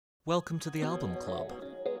Welcome to the Album Club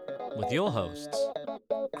with your hosts,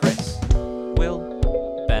 Chris, Will,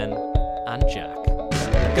 Ben, and Jack.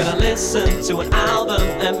 Gonna listen to an album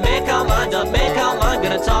and make our mind up, make our mind.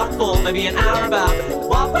 Gonna talk for maybe an hour about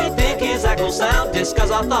what we think is actual sound.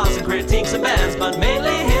 Discuss our thoughts and critiques and bands, but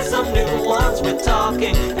mainly hear some new ones with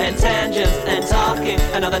talking and tangents and talking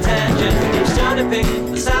another tangent. Each turn to pick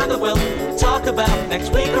the sound that we'll talk about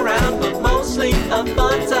next week around, but mostly a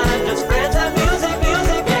fun time, just friends and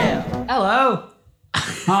music, yeah. Hello.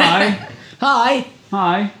 Hi. Hi.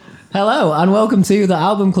 Hi. Hello, and welcome to The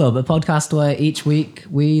Album Club, a podcast where each week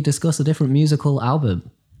we discuss a different musical album.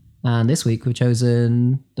 And this week we've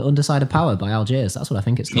chosen The Underside of Power by Algiers. That's what I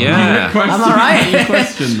think it's called. Yeah. Am I right? You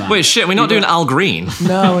questioned that. Wait, shit, we're not doing Al Green.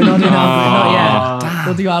 No, we're not doing Al Green. Not yet.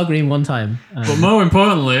 We'll do Al Green one time. But more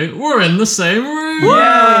importantly, we're in the same room.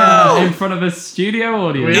 Yeah, in front of a studio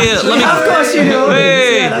audience. Yeah, let me. Of course you do.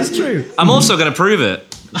 Hey. Yeah, that's true. I'm also going to prove it.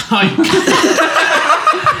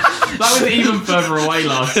 That was even further away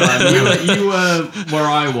last time. You were where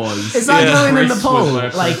I was. It's like going in the Chris poll. was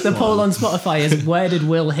where Like Chris the poll was. on Spotify is where did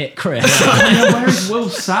Will hit Chris? Where is Will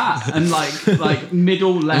sat? And like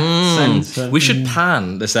middle left centre. We should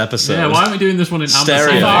pan this episode. Yeah, why aren't we doing this one in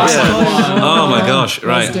Stereo. Amazon? Yeah. Oh my gosh,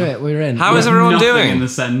 right. Let's do it. We're in. How is everyone Nothing doing? in the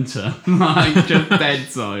centre. Like just dead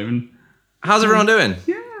zone. How's everyone doing?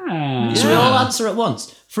 Yeah. Should we all answer at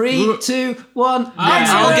once? 3, 2, 1.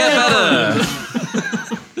 I'll get better.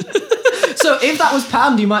 So if that was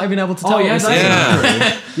panned, you might have been able to tell. Oh yeah, what that's we're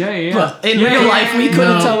saying. Yeah. Yeah. But in real life, we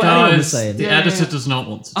couldn't tell what anyone was saying. The editor does not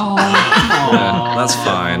want to. That's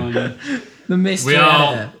fine. The mystery We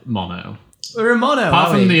are editor. mono. We're in mono. Apart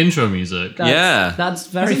are from we? the intro music. That's, That's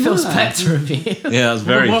very Phil Spector of you. Yeah, that's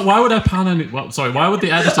very. Why would I pan any? Why would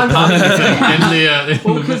the editor pan anything in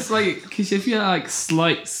Well, the because if you like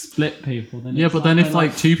slight split people, then Yeah, it's but then if they're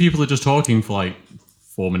like two people are just talking for like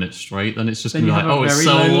 4 minutes straight, then it's just then gonna you be have like, a oh, it's very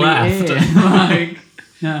so lonely left. ear. Like,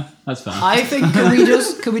 yeah, that's fine. I think can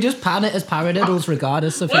we just pan it as paradiddles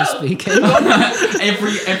regardless of who's speaking?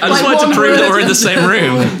 every I just Like wanted one to prove that word we're in the same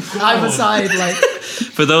room. Either side, like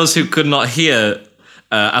For those who could not hear,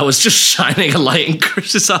 I was just shining a light in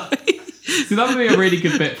Chris's eye. See, that would be a really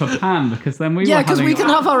good bit for Pan because then we yeah, were because having we can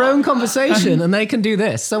have our own conversation and they can do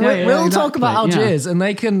this. So Yeah, we'll exactly, talk about Algiers and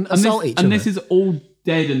they can assault each other. And this is all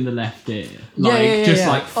dead in the left ear. Yeah, Like, yeah, just yeah.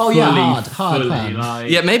 like Oh, fully, yeah, hard fully, Pan. like,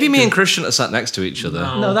 Yeah, maybe me and Christian are sat next to each other.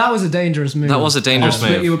 no, that was a dangerous move. That was a dangerous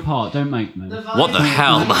split move. you apart. Don't make me. What the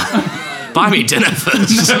hell, man? Buy me dinner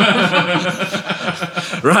first.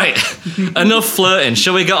 Right, enough flirting.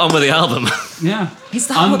 Shall we get on with the album? Yeah. Is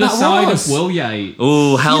that what that Underside was? of Will Yates.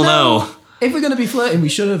 Oh, hell You know, no. If we're going to be flirting, we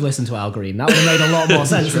should have listened to Al Green. That would have made a lot more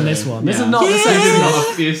sense than this one. This is not the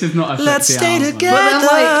same. This is not a Let's sexy stay album. together. But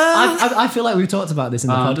then, like, I feel like we've talked about this in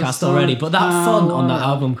the podcast Underside already, but that font on that power.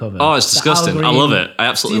 album cover. Oh, it's the disgusting. Al I Green- love it. I Do you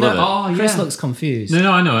absolutely know, love it. Oh, Chris yeah. looks confused.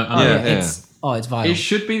 No, I know it. I know it. It's vile. It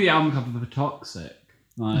should be the album cover for Toxic.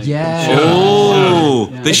 Like, Yeah. Oh,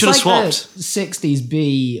 Yeah. they It's should have like swapped. the 60s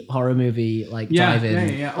B horror movie, like Yeah,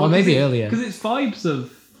 drive-in. yeah. Or maybe earlier. Because it's vibes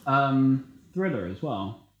of Thriller as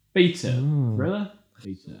well. Beat It. Thriller?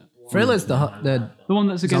 Beat It. Thriller's the The one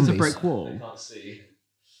that's against Zombies. a brick wall.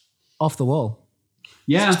 off the wall.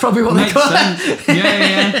 Yeah. That's probably what they makes call it. sense.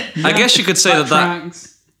 Yeah. I guess you could say that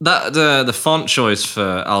tracks. the font choice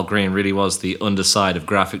for Al Green really was the underside of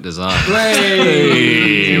graphic design.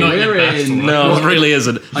 Hey, Not your we're best in. No, it really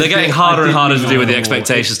isn't. They're getting harder and harder to do with the know.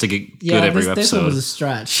 expectations to get Yeah, good every this one was a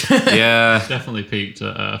episode. stretch. Yeah, Definitely peaked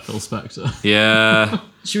at Phil Spector. yeah,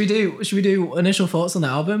 Should we do initial thoughts on the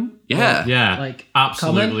album? yeah. Yeah, Like,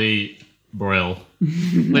 absolutely brill.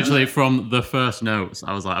 Literally from the first notes,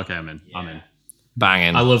 I was like, okay, I'm in.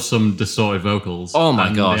 Banging. I love some distorted vocals. Oh my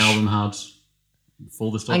and gosh. The album had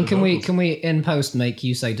full distorted And vocals. can we in post make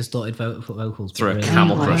you say distorted vocals? Through a Really?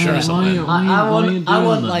 camel crusher or something. I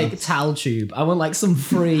want like Tal Tube. I want like some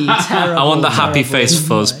free terrible. I want the happy terrible- face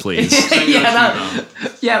fuzz, please.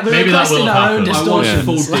 yeah, we're Maybe that requesting will our own happen. I want distortions.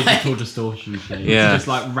 full Like, digital distortion thing. Yeah. To just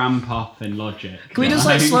like ramp up in Logic. can we just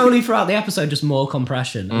like slowly throughout the episode just more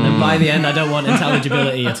compression, and then by the end I don't want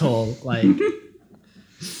intelligibility at all. Like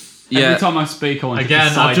Yeah, Every time I speak, I want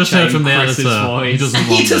Again, to I've just heard from the Chris's editor. He voice. doesn't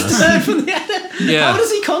he want just this. heard from the edit. Yeah. How does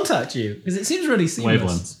he contact you? Because it seems really seamless.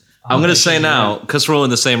 Wavelengths. I'm going to say now, because we're all in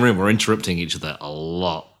the same room, we're interrupting each other a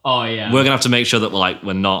lot. Oh yeah. We're going to have to make sure that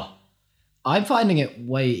we're not. I'm finding it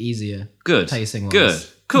way easier. Good. Pacing wise. Good.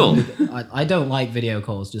 Cool. I don't like video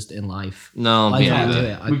calls just in life. No, I me can't neither. do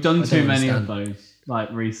it. We've done I too don't many understand. of those like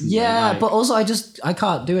recently. Yeah, like, but also I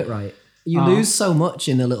can't do it right. You lose so much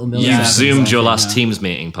in a little You've millisecond. zoomed your last yeah. Teams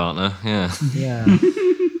meeting, partner. Yeah. Yeah.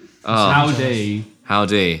 howdy.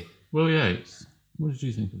 Howdy. Will Yates. What did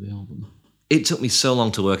you think of the album? It took me so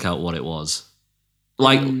long to work out what it was.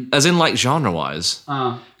 Like, as in like genre-wise.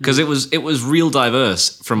 Because it was real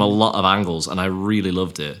diverse from a lot of angles, and I really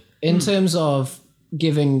loved it. In terms of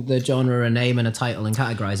giving the genre a name and a title and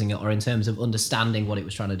categorizing it, or in terms of understanding what it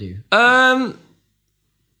was trying to do?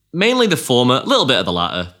 Mainly the former, a little bit of the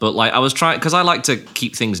latter, but like I was trying, because I like to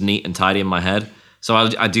keep things neat and tidy in my head, so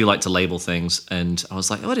I do like to label things, and I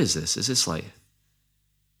was like, what is this? Is this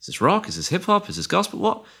rock? Is this hip hop? Is this gospel?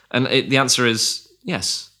 What? And the answer is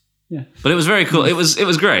yes. Yeah. But it was very cool. It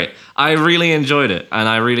was great. I really enjoyed it, and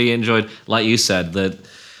I really enjoyed, like you said, the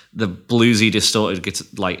bluesy, distorted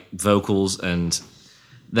vocals, and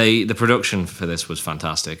the production for this was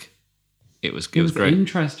fantastic. It was great.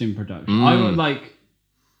 Interesting production. I would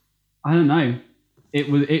I don't know.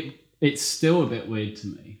 It's still a bit weird to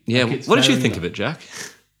me. Yeah. Like, what did you think of it, Jack?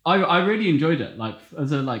 I really enjoyed it. Like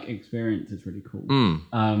as a experience, it's really cool.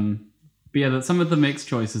 But yeah, that some of the mix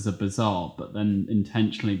choices are bizarre, but then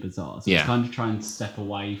intentionally bizarre. So it's kind of try and step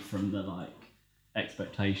away from the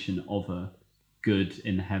expectation of a good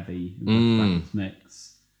in heavy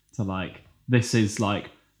mix to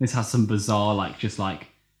this has some bizarre just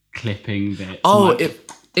clipping bits. Oh,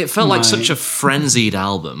 it felt like such a frenzied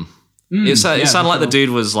album. It sounded like the dude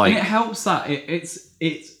was like. And it helps that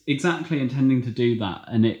it's exactly intending to do that,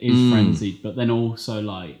 and it is frenzied, but then also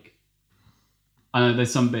I know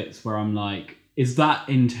there's some bits where I'm like, is that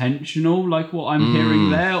intentional? Like what I'm hearing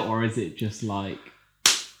there, or is it just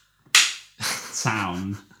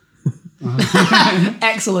sound?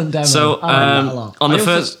 Excellent demo. So I like that a lot. on the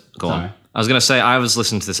first, go on. I was gonna say I was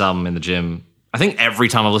listening to this album in the gym. I think every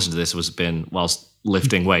time I've listened to this has been whilst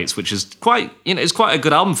lifting weights, which is quite, it's quite a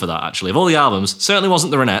good album for that, actually. Of all the albums, certainly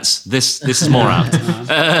wasn't the Ronettes. This is more apt.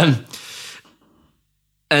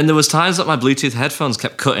 And there was times that my Bluetooth headphones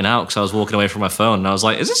kept cutting out because I was walking away from my phone, and I was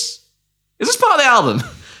like, is this part of the album?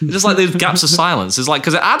 It's just these gaps of silence. It's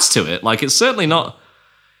because it adds to it. It's certainly not,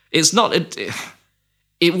 it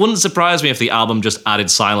wouldn't surprise me if the album just added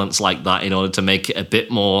silence like that in order to make it a bit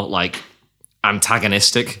more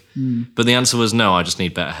antagonistic. But the answer was no, I just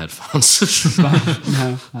need better headphones.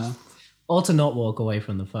 No. Or to not walk away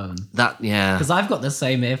from the phone. Yeah. Because I've got the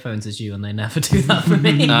same earphones as you, and they never do that for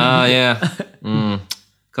me. Yeah.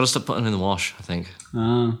 Gotta stop putting them in the wash, I think.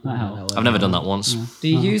 That helps. I've never done that once. Do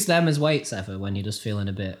you use them as weights ever when you're just feeling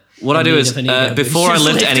a bit? What I do is before I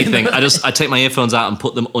lift lifting anything, them. I take my earphones out and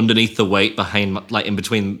put them underneath the weight behind, in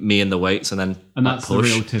between me and the weights, and then that's push.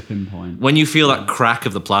 the real tipping point. When you feel that crack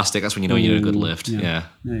of the plastic, that's when you know you did a good lift. Yeah.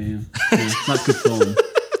 That's good form.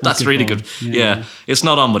 That's really form. good. Yeah. It's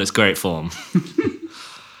not on, but it's great form.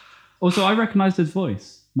 Also, I recognised his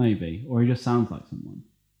voice, maybe, or he just sounds like someone.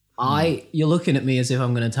 You're looking at me as if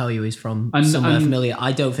I'm going to tell you he's from somewhere familiar.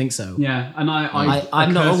 I don't think so. Yeah, and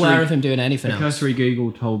I'm not aware of him doing anything a else. cursory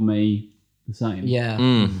Google told me the same.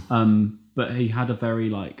 Yeah. But he had a very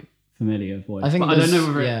familiar voice. I think but I don't know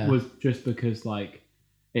whether it was just because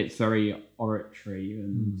it's very oratory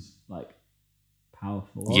and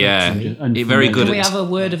powerful. Yeah, and very good. Can we have a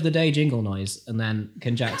word of the day jingle noise, and then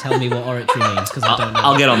can Jack tell me what oratory means? Because I don't know.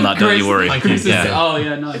 I'll get on that. Don't you worry. Oh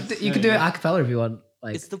yeah, nice. You can do it a cappella if you want.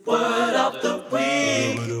 It's the word of the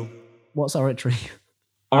week. What's oratory?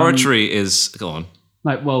 Oratory is go on.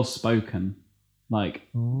 Well spoken,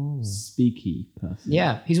 speaky person.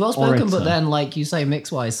 Yeah, he's well spoken, Orator. but then you say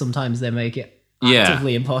mix wise, sometimes they make it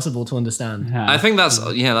actively impossible to understand. Yeah. I think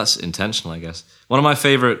that's intentional, I guess. One of my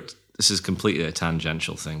favorite. This is completely a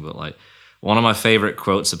tangential thing, but one of my favorite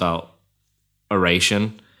quotes about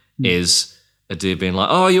oration is a dude being like,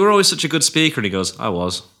 "Oh, you were always such a good speaker," and he goes, "I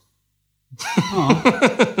was."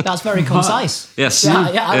 That's very concise. Yes. Yeah,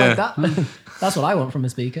 I like that. That's what I want from a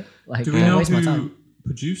speaker. Do we know waste my who time.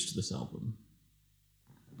 produced this album?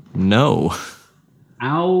 No.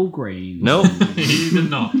 Al Green. Nope. He did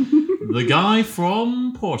not. The guy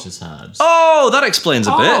from Portishead. Oh, that explains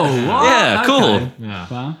a bit. what? Yeah, cool. Okay. Yeah.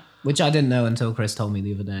 Fair. Which I didn't know until Chris told me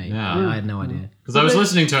the other day. Yeah. I had no idea. Because I was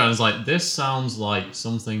listening to it and I was like, this sounds like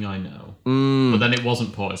something I know. But then it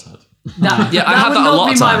wasn't Portishead. Yeah, I had would that a not lot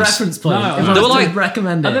be of my times. reference point. No, if no. I They was were to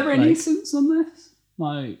recommend it. Are there any synths on this?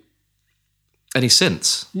 Any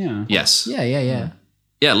synths? Yeah. Yes. Yeah.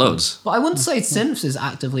 Yeah, loads. But I wouldn't say synths is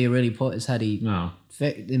actively a really Portisheady No.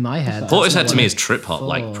 fit in my head. Portishead to me is trip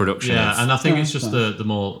hop, production. Yeah, and I think it's just the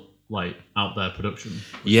more out there production.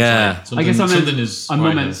 Yeah. I guess I something meant is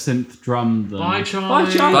synth drum. Bye,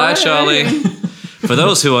 Charlie. Bye, Charlie. For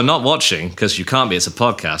those who are not watching, because you can't be, it's a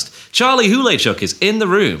podcast, Charlie Hulechuk is in the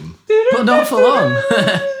room. But not for long.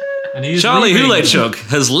 And he is Charlie leaving. Hulechuk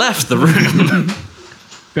has left the room.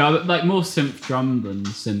 But like more synth drum than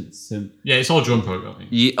synth. Yeah, it's all drum programming.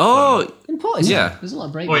 Yeah. Oh, Important. Yeah. There's a lot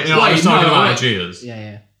of breakbeats. Wait, no, I was talking about wait. Algiers.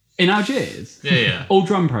 Yeah. In Algiers? Yeah. All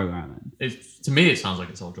drum programming. To me, it sounds like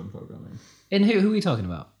it's all drum programming. In who are we talking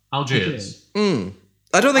about? Algiers. I don't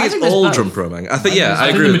think I it's think there's all both. drum programming. I think I I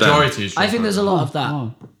think agree the with that. majority is drum I think there's a lot of that.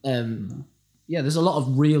 Oh. There's a lot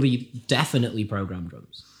of really definitely programmed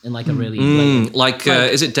drums in like a really Like,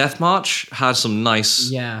 is it Death March? Had some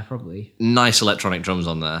nice probably electronic drums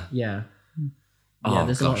on there. yeah. Oh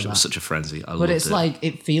there's a lot gosh, of it was that. such a frenzy. I But loved it's it. like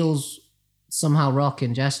it feels somehow rock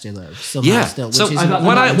in gesture though. Somehow Yeah, still, which so is when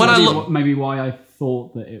I look- maybe why I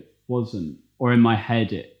thought that it wasn't, or in my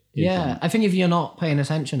head it. yeah, I think if you're not paying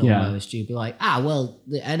attention Yeah. almost, you'd be like, well,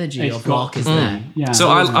 the energy It's of got rock is to be. there. Yeah. So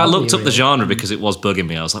that was I looked up really the genre because it was bugging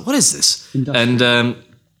me. I was like, "What is this?" Industrial.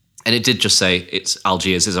 And it did just say it's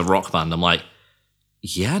Algiers is a rock band. I'm like,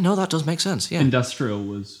 "Yeah, no, that does make sense." Yeah, Industrial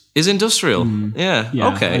was is industrial. Yeah,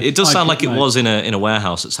 Yeah, okay. I- It does I sound could, like it like- was in a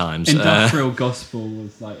warehouse at times. industrial gospel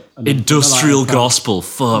was like Industrial like, gospel.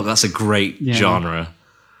 Fuck, that's a great Yeah. genre.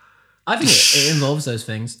 I think it involves those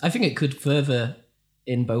things. I think it could further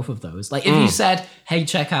in both of those. Like if you said, "Hey,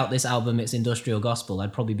 check out this album. It's industrial gospel,"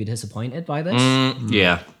 I'd probably be disappointed by this.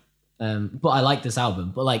 Yeah, But I like this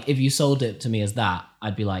album. But like if you sold it to me as that,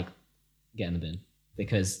 I'd be like, get in the bin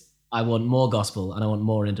because I want more gospel and I want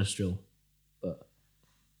more industrial. But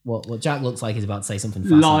what Jack looks like he's about to say something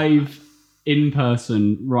fascinating. live in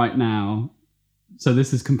person right now. So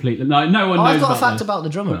this is completely no one knows. I've got a about fact this. about the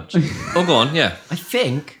drummer actually. oh, go on. Yeah. I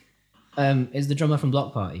think is the drummer from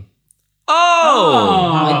Block Party.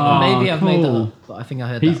 Oh, Maybe I've made that cool. up, but I think I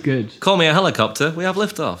heard He's that. good. call me a helicopter. We have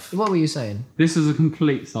liftoff. What were you saying? This is a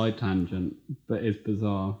complete side tangent, but it's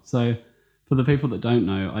bizarre. So, for the people that don't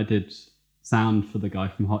know, I did sound for the guy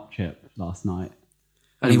from Hot Chip last night.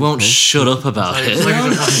 And he won't shut up about It's like it.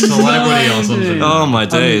 he's a fucking celebrity or something. Oh my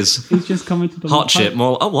days. He's just commented on Hot my chip. post.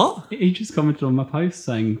 More. Oh what? He just commented on my post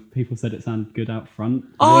saying people said it sounded good out front.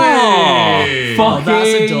 Oh. Hey. Oh,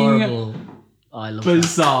 that's Fucking adorable. I love that.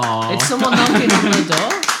 bizarre. It's someone knocking on the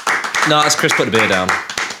door. No, that's Chris. Put the beer down.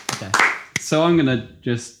 Okay. So I'm gonna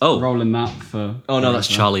just roll in that for. Oh no, that's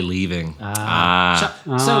Charlie leaving.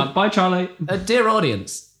 So, Bye, Charlie. dear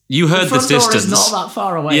audience, You heard the the front door is distance. not that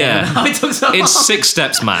far away. Yeah. I it took so long. It's 6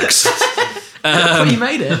 steps max. But he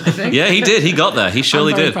made it, I think. Yeah, he did. He got there. He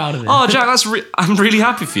surely very did. proud of him. Oh, Jack, I'm really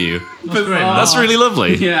happy for you. That's great. That's really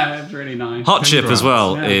lovely. Yeah, it's really nice. Hot Chip as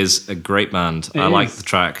well Yeah. is a great band. I like is. the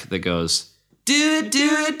track that goes. Do it, do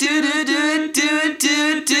it, do it, do it, do it, do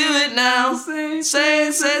it, do it now. Say it, say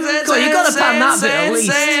it, say it, God, you gotta pan that bit say at it,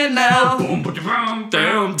 least. say it now. That's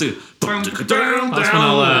when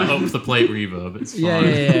I'll up the plate reverb. It's fine.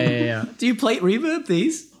 Yeah. Do you plate reverb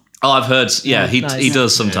these? Oh, I've heard. Yeah, he Nice.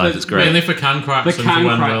 does sometimes. It's great. Mainly for can cracks The and for can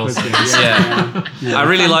when crack Will's. was good. Yeah. I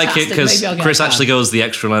really like it Fantastic. because Maybe I'll get Chris a actually can. goes the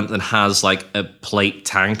extra length and has like a plate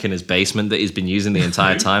tank in his basement that he's been using the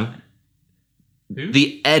entire time. Who?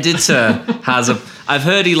 The editor has a. I've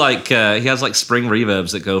heard he has like spring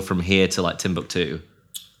reverbs that go from here to like Timbuktu.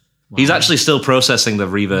 He's actually still processing the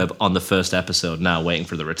reverb on the first episode now, waiting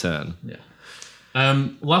for the return. Yeah.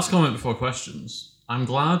 Last comment before questions. I'm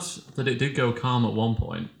glad that it did go calm at one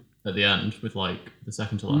point at the end with like the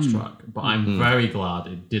second to last track, but I'm very glad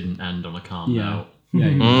it didn't end on a calm note.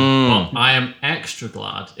 But I am extra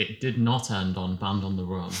glad it did not end on Band on the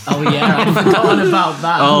Run. Oh yeah, I'd forgotten about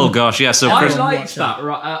that. Oh gosh, yeah. So I Chris, liked that,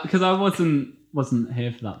 right? Because I wasn't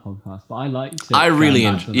here for that podcast, but I liked it. I really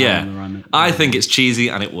going back to enjoy. that on the run. I think it's cheesy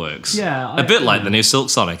and it works. Yeah, a bit like the new Silk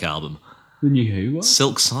Sonic album. The new Who? What?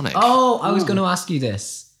 Silk Sonic. Oh, I was going to ask you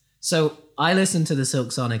this. So I listened to the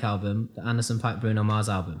Silk Sonic album, the Anderson .Paak Bruno Mars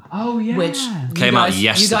album, Oh yeah. which Came out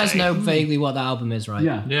yesterday. You guys know vaguely what that album is, right?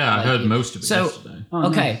 Yeah. Yeah, I heard most of it So yesterday.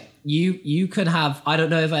 okay, you could have. I don't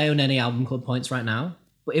know if I own any album club points right now,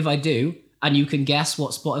 but if I do, and you can guess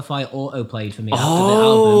what Spotify auto played for me after the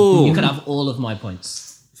album, you can have all of my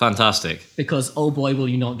points Fantastic. because oh boy, will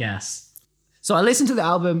you not guess. So I listened to the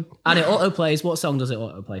album and it auto plays. What song does it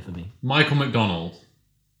auto play for me? Michael McDonald.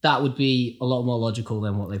 That would be a lot more logical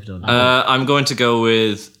than what they've done. I'm going to go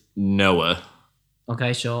with Noah.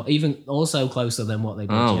 Okay, sure. Even also closer than what they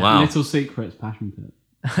did. Oh yeah. wow. Little Secrets, Passion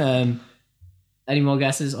Pit. Any more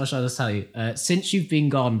guesses, or shall I just tell you? Since You've Been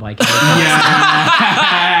Gone by Kelly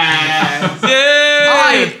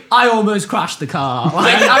I almost crashed the car.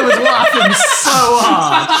 Like, I was laughing so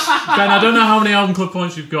hard. Ben, I don't know how many album club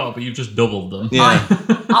points you've got, but you've just doubled them. Yeah.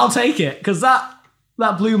 I'll take it because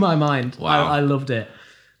that blew my mind. Wow. I loved it.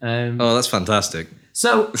 Oh, that's fantastic.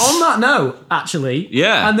 So on that note, actually,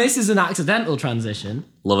 Yeah. and this is an accidental transition.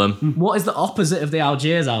 Love him. What is the opposite of the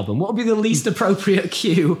Algiers album? What would be the least appropriate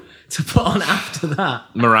cue to put on after that?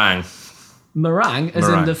 Meringue. Meringue, as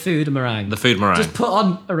in Meringue. the food meringue. The food meringue. Just put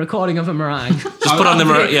on a recording of a meringue. Just put on the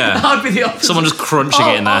meringue, yeah. That would be the opposite. Someone just crunching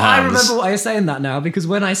it in their I hands. remember why you're saying that now, because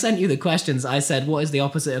when I sent you the questions, I said, what is the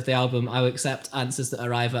opposite of the album? I will accept answers that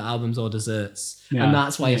arrive at albums or desserts. Yeah. And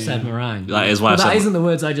that's why you said meringue. That is why But I that said isn't the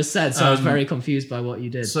words I just said, so I was very confused by what you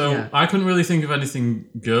did. So Yeah. I couldn't really think of anything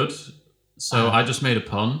good, so I just made a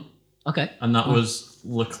pun, Okay. and that was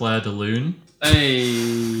Leclerc de Lune. Hey.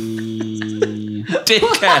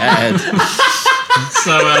 dickhead.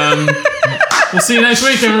 So we'll see you next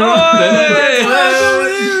week, everyone.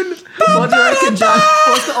 What do you reckon, Jack?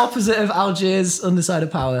 What's the opposite of Algiers' Underside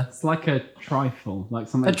of Power? It's like a trifle, like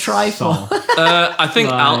something. A trifle. soft. I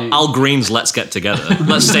think Right. Al Green's Let's Get Together.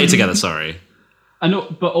 Let's Stay Together, sorry. And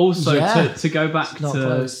but also Yeah. to go back Not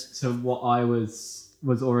close. to what I was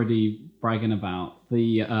already bragging about,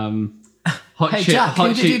 the Hot Hey, Chip. Jack, Hot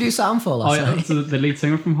who did Chip- you do sound for last Oh, yeah, night? so the lead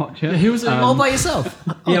singer from Hot Chip. Who was it? All by yourself?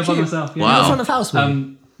 Oh, Yeah, by cute. myself. Yeah. Wow. In front of house, were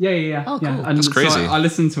you? Yeah. Oh, yeah. cool. And That's crazy. So I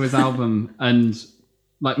listened to his album, and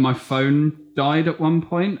like my phone died at one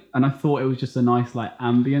point, and I thought it was just a nice like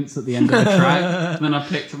ambience at the end of the track. And then I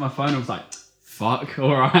picked up my phone and was like, "Fuck,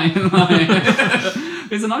 all right." Like,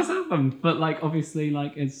 it's a nice album, but like obviously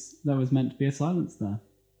like there was meant to be a silence there,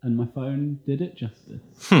 and my phone did it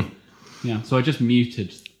justice. Yeah, so I just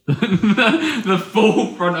muted the full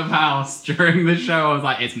front of house during the show. I was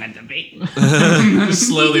like, "It's meant to be." Just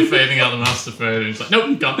slowly fading out the master phone, and it's like,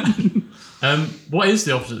 nope, gone. What is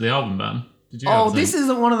the opposite of the album, man? Did you? Oh, have a this thing?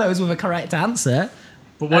 isn't one of those with a correct answer.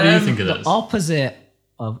 But what do you think it The is? opposite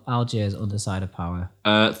of Algiers' Underside of Power.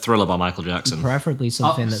 Thriller by Michael Jackson. Preferably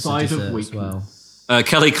something that's a Upside of dessert as weakness. well.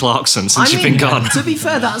 Kelly Clarkson, since you've been gone. To be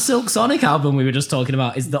fair, that Silk Sonic album we were just talking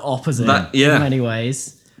about is the opposite Yeah. in many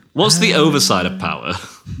ways. What's the overside of Power?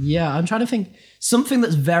 Yeah, I'm trying to think something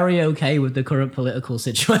that's very okay with the current political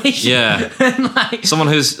situation. Yeah. And like Someone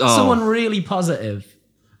who's... Oh. someone really positive.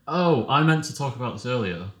 Oh, I meant to talk about this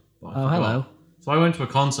earlier. But I forgot. Hello. So I went to a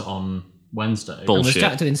concert on Wednesday. Bull- And was Bullshit.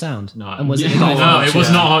 Jack doing sound? No, And was it? no, Hot it was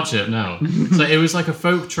Chip? not Hot Chip. No, so it was like a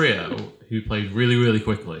folk trio who played really, really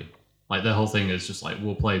quickly. Like their whole thing is just like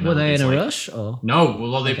we'll play. Were they in melodies, a like- rush or? No,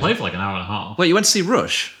 well they played for like an hour and a half. Wait, you went to see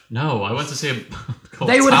Rush? No, I went to see a. called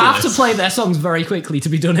They would have to Tallis. play their songs very quickly to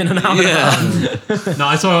be done in an hour. and a half. No,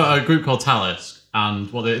 I saw a group called Tallis,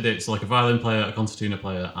 and what it's like a violin player, a concertina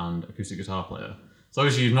player, and acoustic guitar player. So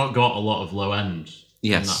obviously you've not got a lot of low end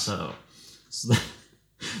in that Yes. setup. So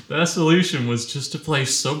their solution was just to play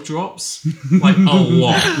sub drops, like a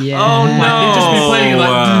lot. Yeah. Oh, Like, they'd just be playing it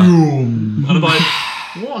like no. boom, and I'm like,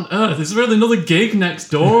 what on earth? Is there really another gig next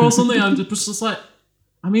door or something? I'm just like,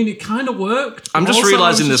 I mean, it kind of worked. I'm but just also I was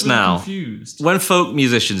realising just this really now. Confused. When folk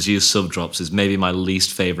musicians use sub-drops is maybe my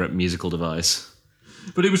least favourite musical device.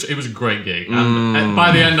 But it was a great gig, and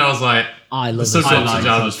by the end I was like, I the love sub it. drops like and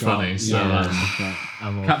jazz was sub drop. funny. So Yeah.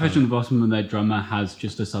 I'm all Catfish for it. and the Bossman, their drummer, has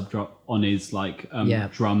just a sub drop on his like Yeah.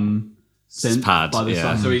 drum synth pad, by the yeah.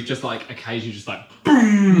 side. So he's just like occasionally just like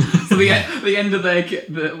boom. So the end of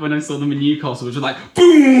when I saw them in Newcastle was just like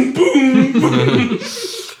boom, boom, boom.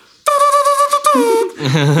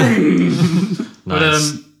 But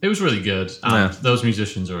Nice. it was really good, and Yeah. those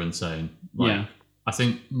musicians are insane. Like, Yeah. I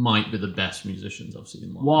think might be the best musicians I've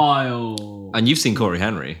seen. Live. Wild. And you've seen Corey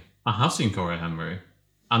Henry. I have seen Corey Henry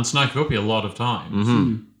and Sniper Guppy a lot of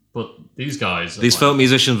times, but these guys, are These like, folk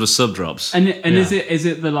musicians with sub-drops. And Yeah. is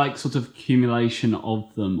it the like sort of accumulation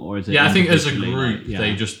of them, or is it? yeah, I think as a individually, group like, yeah.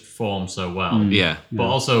 they just form so well. Yeah. But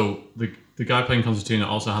also the guy playing concertina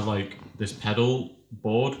also had like this pedal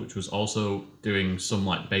board which was also doing some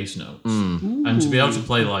like bass notes, and to be able to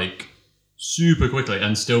play like super quickly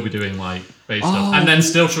and still be doing like bass stuff and then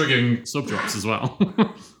still triggering sub drops as well.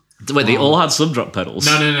 Wait, they all had sub-drop pedals?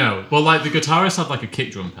 No. Well, like the guitarist had like a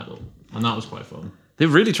kick drum pedal, and that was quite fun. They're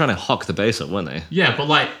really trying to hock the bass up, weren't they? Yeah, but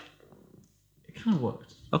like it kind of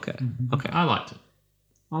worked. Okay. Okay. I liked it.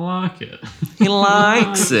 I like it. He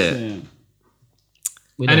likes it. Yeah.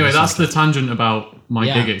 We don't Anyway, listen that's to the tangent about my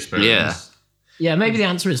Yeah. gig experience. Yeah, maybe the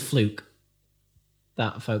answer is Fluke.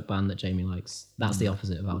 That folk band that Jamie likes. That's the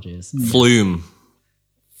opposite of Algiers. Flume.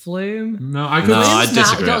 Flume? No, I could. No, I It's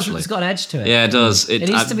disagree, not- actually. It's got an edge to it. Yeah, it does. It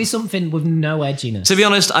needs to be something with no edginess. To be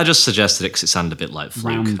honest, I just suggested it because it sounded a bit like Fluke.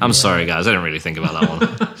 Round, I'm yeah. sorry, guys. I didn't really think about that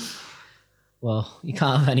one. Well, you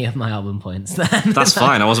can't have any of my album points then. That's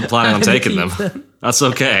fine. I wasn't planning on I'm gonna taking them. keep them. That's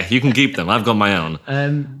okay. You can keep them. I've got my own.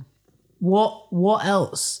 What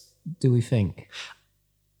else do we think?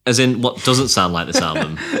 As in, what doesn't sound like this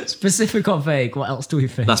album? Specific or vague? What else do we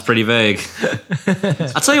think? That's pretty vague.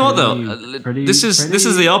 I tell you what, though, this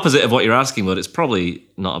is the opposite of what you're asking, but it's probably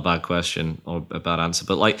not a bad question or a bad answer.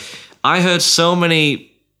 But like, I heard so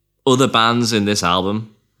many other bands in this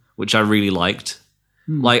album, which I really liked.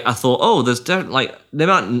 Like, I thought, oh, there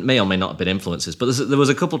may or may not have been influences, but there was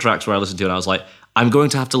a couple tracks where I listened to it and I was like, I'm going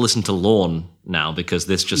to have to listen to Lorne now because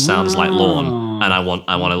this just sounds like Lorne, and I want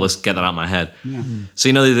to get that out of my head. Yeah. So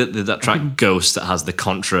you know that track Ghost that has the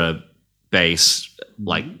contra bass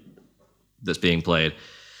like that's being played.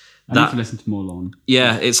 I need to listen to more Lorne.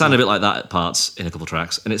 Yeah, it sounded a bit like that at parts in a couple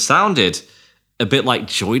tracks, and it sounded a bit like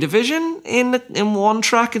Joy Division in one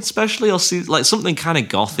track, especially, or like something kind of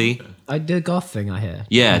gothy. I did a goth thing, I hear.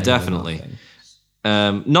 Yeah, definitely.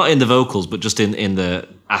 Not in the vocals, but just in the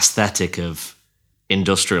aesthetic of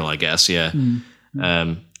industrial, I guess. Yeah.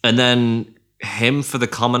 And then Hymn for the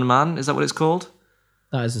Common Man, is that what it's called?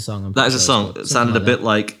 That is a song. That is a song. It sounded a bit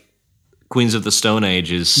like Queens of the Stone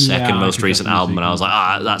Age's second most recent album, and I was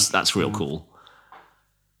like, that's real cool.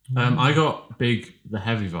 I got the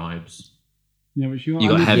heavy vibes. Yeah, which you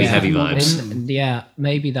got heavy vibes. Yeah,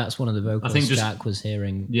 maybe that's one of the vocals I think Jack was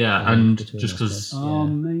hearing. Yeah, and just because.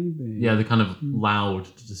 Maybe. Yeah, the kind of loud,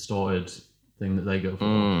 distorted thing that they go for.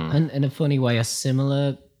 And in a funny way, a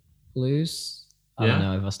similar blues. I don't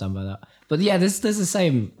know if I stand by that. But yeah, there's the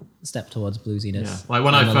same step towards bluesiness. Yeah. Like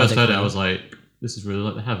when I first heard it, I was like, this is really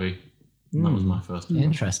like the heavy. And that was my first.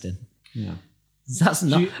 Interesting. Yeah. That's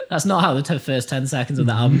not how the first 10 seconds of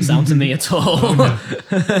the album sound to me at all.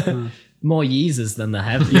 More Yeezers than the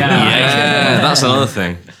heavy. Yeah, that's another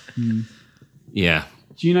thing. Yeah.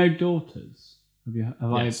 Do you know Daughters?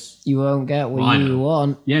 Yes. You won't get what you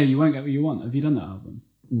want. Yeah, you won't get what you want. Have you done that album?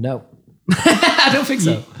 No. I don't think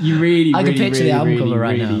so. You really, I can picture the album cover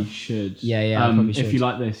right now. Really should. Yeah, I probably should. If you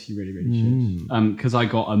like this, you really, really should. Because I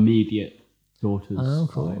got immediate Daughters. Oh,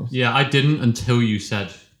 cool. vibes. Yeah, I didn't until you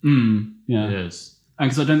said Yeah. it is.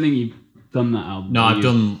 And because I don't think you've done that album. No, I've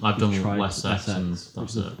done tried Less Sex and Sex,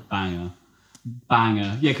 that's which is it. a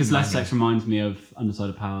banger. Yeah, because Less Sex reminds me of Underside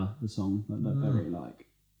of Power, the song that I really like.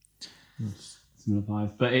 Similar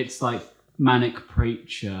vibes, but it's like Manic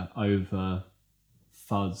Preacher over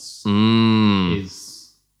Fuzz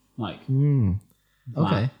is like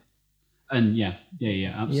Okay. And yeah,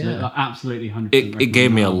 absolutely 100%. It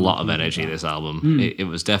gave me a lot of energy, this album. It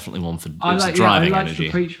was definitely one for driving I like energy.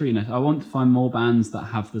 the preacheriness. I want to find more bands that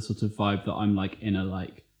have the sort of vibe that I'm like in a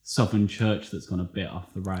like southern church that's gone a bit off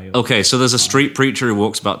the rails. Okay, so there's a street preacher who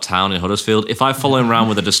walks about town in Huddersfield. If I follow him around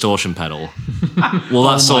with a distortion pedal, will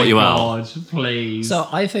that sort you out? Please. So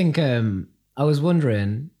I think I was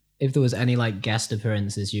wondering if there was any like guest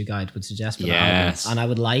appearances you guys would suggest for the album, and I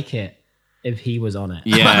would like it if he was on it.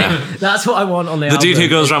 Yeah. That's what I want on the The album. dude who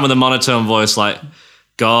goes around with a monotone voice like,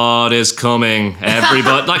 God is coming,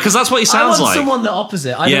 everybody. Like, because that's what he sounds I want like. someone the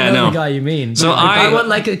opposite. I don't know the guy you mean. So I want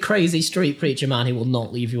like a crazy street preacher man who will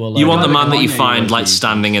not leave you alone. You want the man that you find like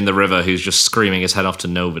standing in the river who's just screaming his head off to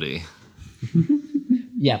nobody.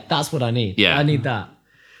 Yeah, that's what I need. Yeah. I need that.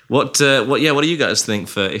 What do you guys think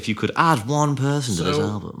for if you could add one person to this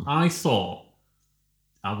album? I thought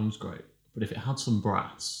album's great, but if it had some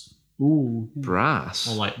brass. Ooh. Brass.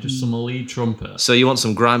 Or like just some lead trumpet. So you want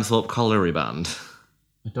some Grimethorpe Colliery Band?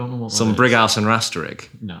 I don't know what some Brighouse and Rasterig?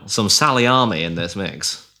 No. Some Sally Army in this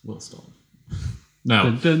mix? We'll stop. No.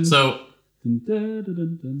 Dun, dun. So Dun, dun,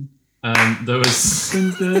 dun, dun, there was dun,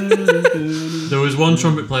 dun, dun, dun. there was one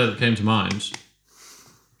trumpet player that came to mind.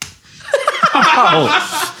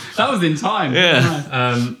 That was in time.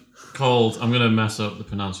 Yeah. Called, I'm going to mess up the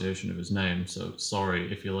pronunciation of his name, so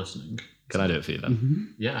sorry if you're listening. Can I do it for you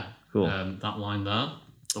then? Yeah. Cool. That line there,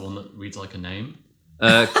 the one that reads like a name.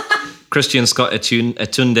 Christian Scott Etunde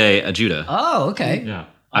Ajuda. Oh, okay. Yeah.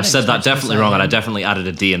 I've said that definitely wrong, and I definitely added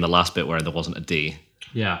a D in the last bit where there wasn't a D.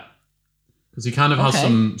 Yeah. Because he kind of has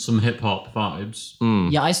some hip hop vibes.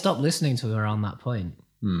 Yeah, I stopped listening to it around that point.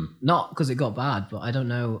 Not because it got bad, but I don't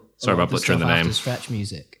know. Sorry about butchering the name. Stretch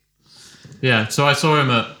music. Yeah, so I saw him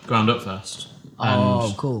at Ground Up Fest.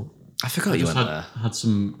 Oh, cool. I forgot you went there. Had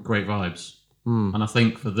some great vibes. And I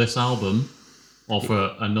think for this album, or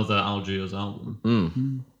for another Algiers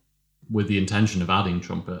album, with the intention of adding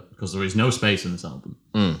trumpet, because there is no space in this album.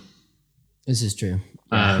 This is true.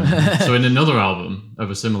 So in another album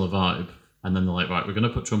of a similar vibe, and then they're like, right, we're going to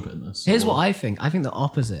put trumpet in this. Here's what I think. I think the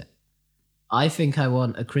opposite. I think I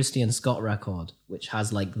want a Christian Scott record, which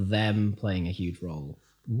has like them playing a huge role.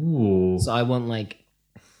 Ooh. So I want like,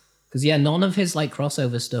 because none of his like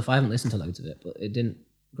crossover stuff, I haven't listened to loads of it, but it didn't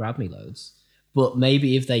grab me loads. But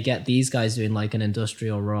maybe if they get these guys doing like an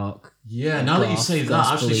industrial rock, Yeah, now that you say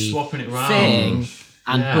that, actually gospel-y swapping it around. thing,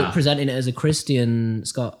 and Yeah. but presenting it as a Christian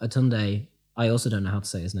Scott Atunde, I also don't know how to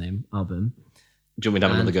say his name, album. Do you want me to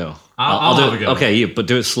have another go? I'll do have it. a go. Okay, but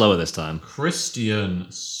do it slower this time. Christian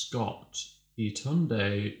Scott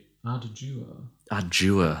Itunde Adjua.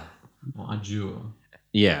 Adjua. Or Adjua.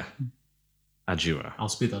 Yeah. Adjua. I'll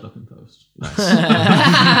speed that up in post.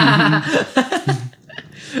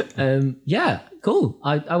 Yeah, cool.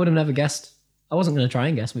 I would have never guessed. I wasn't going to try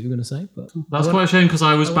and guess what you were going to say, but That's quite a shame because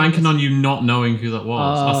I was banking on you not knowing who that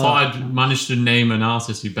was. I thought I'd managed to name an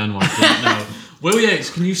artist who Ben White didn't know. Will Yates,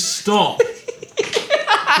 can you stop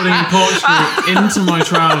putting corkscrew into my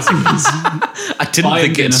trousers? I didn't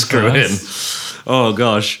think it'd screw in. Oh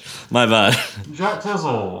gosh, my bad. Jack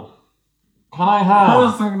Tizzle, can I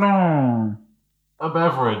have a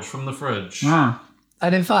beverage from the fridge?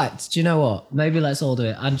 and in fact, do you know what? Maybe let's all do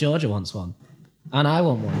it. And Georgia wants one, and I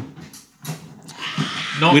want one.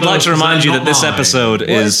 We'd like to remind you that this episode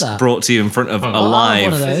is that? brought to you in front of a one of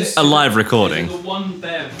live those. recording. The one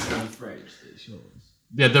bev from the fridge that's yours.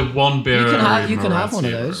 Yeah, the one beer. You can have one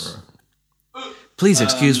of those. Please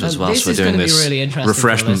excuse us whilst we're is doing gonna be this really interesting for the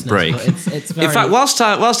refreshment listeners, break. but it's very, In fact, whilst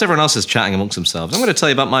everyone else is chatting amongst themselves, I'm going to tell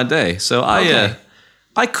you about my day. So I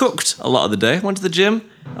cooked a lot of the day. Went to the gym.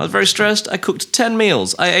 I was very stressed. I cooked 10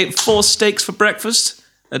 meals. I ate 4 steaks for breakfast.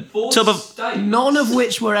 A tub of none of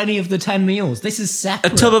which were any of the 10 meals. This is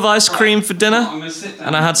separate. a tub of ice cream for dinner,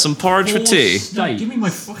 and I had some porridge for tea. Give me my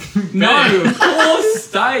fucking beer. No, 4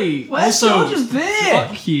 steak. Where's Also- Georgia's beer?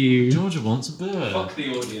 Fuck you. Georgia wants a beer. Fuck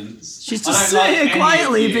the audience. She's I just don't like sitting any here of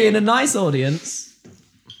quietly you. being a nice audience.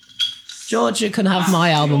 Georgia can have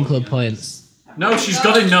my album club points. No, she's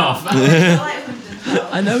got enough.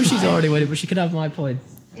 I know she's already winning, but she can have my points.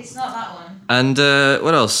 It's not that one. And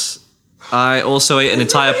what else? I also ate an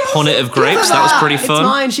entire punnet of grapes. That was pretty It's fun.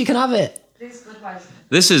 mine. She can have it. This is Budweiser.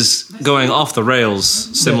 This is going off the rails,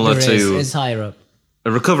 similar There is. to It's higher up.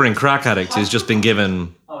 a recovering crack addict who's just been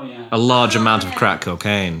given Oh yeah. a large amount of crack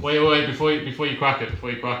cocaine. Wait, before you crack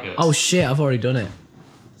it. Oh shit! I've already done it.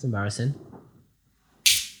 It's embarrassing.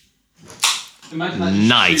 Imagine that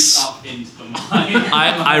Nice. shoots up into the mic.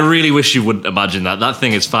 I really wish you wouldn't imagine that. That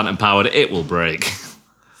thing is phantom powered. It will break.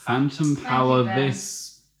 Phantom power Ben.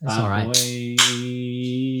 this. That's bad all right. boy.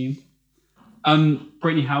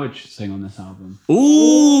 Brittany Howard should sing on this album.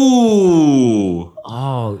 Ooh.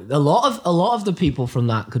 Oh, a lot of the people from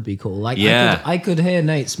that could be cool. Like, Yeah. I could hear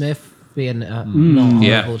Nate Smith being not a horrible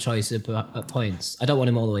Yeah. choice at points. I don't want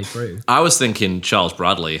him all the way through. I was thinking Charles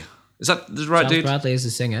Bradley. Is that the right Charles dude? Bradley is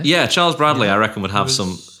a singer. Yeah, Charles Bradley, I reckon, would have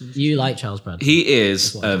some. You like Charles Bradley? He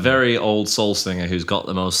is a very old soul singer who's got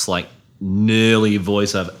the most like nearly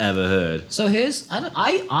voice I've ever heard. So here's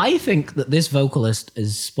I think that this vocalist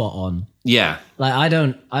is spot on. Yeah. Like I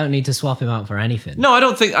don't need to swap him out for anything. No, I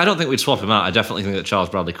don't think we'd swap him out. I definitely think that Charles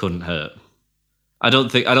Bradley couldn't hurt. I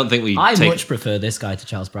don't think we. I much prefer this guy to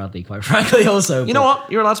Charles Bradley, quite frankly. Also, You know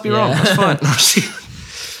what? You're allowed to be wrong. That's fine.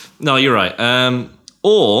 No, you're right.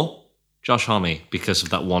 Or Josh Homme, because of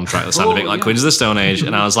that one track that sounded a bit like Queens of the Stone Age,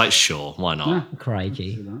 and I was like, sure, why not?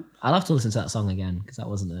 Crikey! I'll have to listen to that song again because that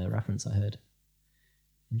wasn't a reference I heard.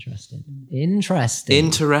 Interesting.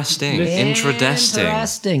 Interesting.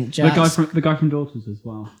 The guy from Daughters as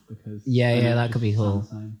well. Because Yeah, that could be cool.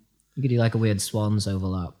 You could do like a weird Swans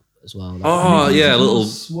overlap as well. Oh yeah, a little.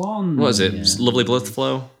 Swan. What is it? Lovely Blood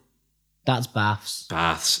Flow. That's Baths.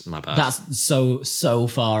 Baths, my bad. That's so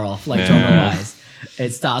far off, like genre wise.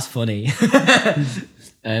 That's funny.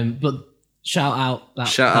 But shout out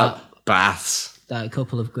Baths. that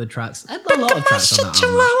couple of good tracks. A lot of tracks on that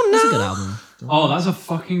album. It's a good album. Oh, that's a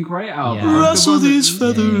fucking great album. Yeah. Rustle these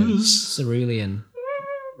feathers. Cerulean.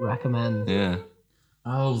 Recommend. Yeah.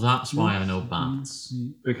 Oh, that's why I know bats.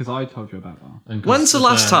 Because I told you about that. And 'cause When's the of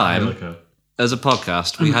last their time liquor. as a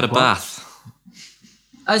podcast we had a bath?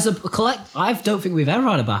 As a I don't think we've ever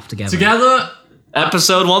had a bath together. Together?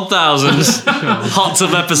 Episode 1000. Hot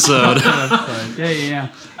tub episode. Yeah.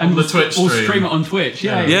 And the Twitch we'll stream. stream it on Twitch.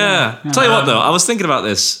 Yeah. Tell you what though, I was thinking about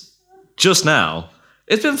this just now.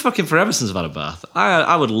 It's been fucking forever since I've had a bath.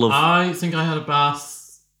 I would love. I think I had a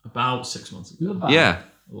bath about 6 months ago. Yeah.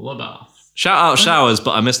 A bath. Shout out showers,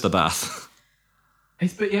 but I missed the bath.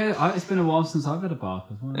 It's been a while since I've had a bath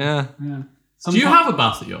as well. Yeah. Do you have a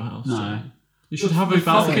bath at your house? No. Jay? You should have a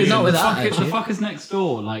bath. fuckers- not with that, the actually. fuckers next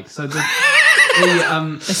door. Like so the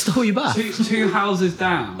They stole you back. two houses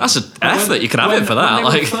down. That's an effort. You can have it for When that. they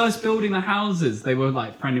Like, were first building the houses, they were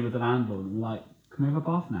like friendly with the landlord and were like, "Can we have a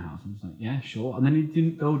bath in our house?" I was like, "Yeah, sure." And then he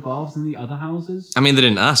didn't build baths in the other houses. I mean, they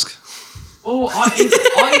didn't ask. Oh,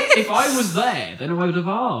 if I was there, then I would have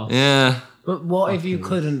asked. Yeah. But what if you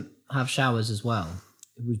couldn't have showers as well?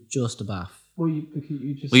 It was just a bath. Well, you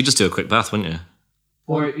just Well, you just do a quick bath, wouldn't you?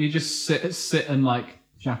 Or you just sit and like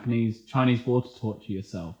Chinese water torture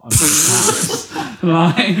yourself.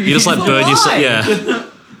 Like, You just like burn yourself. Yeah.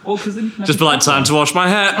 well, Just be like, time to wash my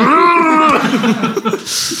hair. I'm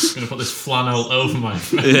gonna put this flannel over my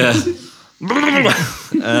face.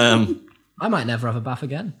 Yeah. I might never have a bath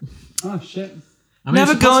again. Oh shit. I mean,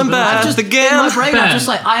 Never it's a going possibility. back again. In my brain, I'm Ben, just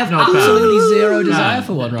like, I have no, absolutely Ben. zero desire Ben,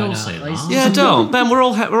 for one right don't now. say Like, that. Yeah, don't. Ben, we're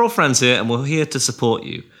all friends here, and we're here to support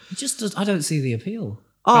you. it just does, I don't see the appeal.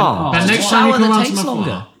 Oh, Ben, next Shower time you come that around to takes my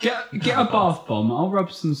longer. flat, Get a bath bomb. I'll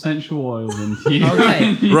rub some essential oils into you.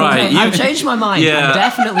 Okay. right. Okay, I've changed my mind. Yeah. I'm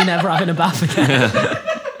definitely never having a bath again.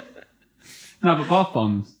 No, but bath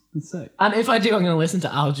bombs. That's sick. And if I do, I'm going to listen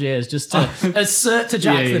to Algiers just to assert to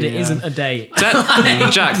Jack Yeah, that it yeah. isn't a date.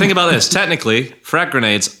 Jack, think about this. Technically, frag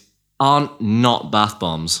grenades aren't not bath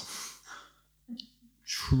bombs.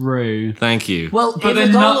 True. Thank you. Well, But if then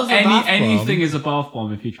the goal not of a bath anything bomb, is a bath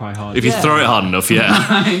bomb if you try hard. if you throw it hard enough,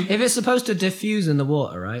 yeah. if it's supposed to diffuse in the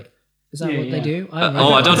water, right? Is that Yeah, what they yeah. do?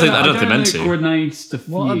 I don't think they're meant to. Grenades diffuse.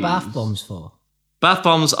 What are bath bombs for? Bath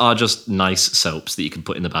bombs are just nice soaps that you can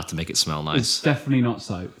put in the bath to make it smell nice. It's definitely not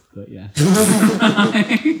soap, but yeah.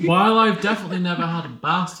 While I've definitely never had a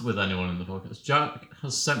bath with anyone in the podcast, Jack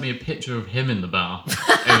has sent me a picture of him in the bath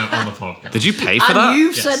on the podcast. Did you pay for And that?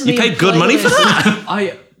 you've sent me You paid a good money for playlist.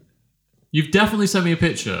 that? You've definitely sent me a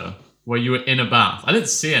picture where you were in a bath. I didn't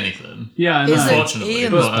see anything, Yeah, I Is know. it unfortunately.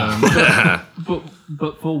 Ian's But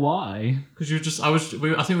But for why? because you just, I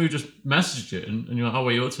think we just messaged you, and you're like, "Oh,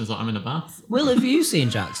 what are you up to?" I was like, "I'm in a bath." Will, have you seen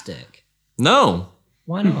Jack's dick? No.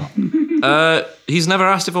 Why not? He's never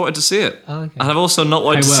asked if I wanted to see it. Oh, okay. And I've also not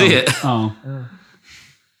wanted to Will. see it. Oh.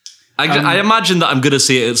 I imagine that I'm going to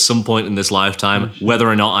see it at some point in this lifetime, whether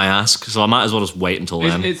or not I ask. So I might as well just wait until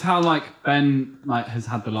then. It's how like Ben has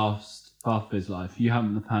had the last bath of his life. You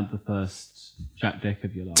haven't had the first Jack Dick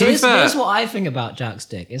of your life. be fair- Here's what I think about Jack's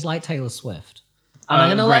dick. It's like Taylor Swift. And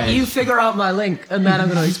I'm going to red. let you figure out my link, and then I'm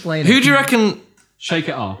going to explain Who it. do you reckon... Shake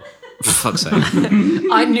it off. For fuck's sake.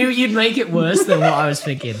 I knew you'd make it worse than what I was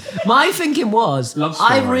thinking. My thinking was, Love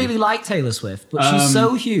I story. really like Taylor Swift, but she's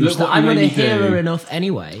so huge look that what I'm you going to made me hear do. her enough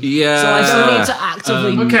anyway. Yeah. So I still need to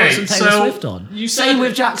actively Okay, put some Taylor so Swift on. you Same said-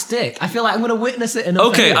 with Jack's dick. I feel like I'm going to witness it enough.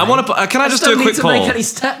 Okay, I anyway. want to... Can I just do still a need quick to poll? make any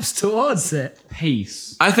steps towards it.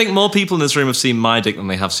 Peace. I think more people in this room have seen my dick than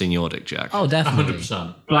they have seen your dick, Jack. Oh, definitely.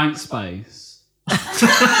 100%. Blank space.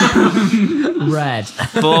 Red.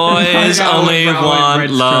 Boys I only went want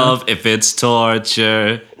red love if it's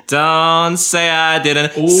torture. Don't say I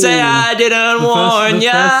didn't. Ooh. Say I didn't warn The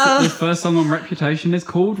ya. first song on Reputation is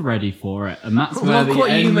called Ready For It, and that's where Look the what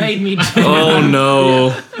end... you made me do. Oh no.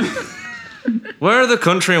 Where are the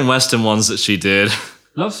country and western ones that she did?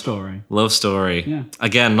 Love Story. Love Story. Yeah.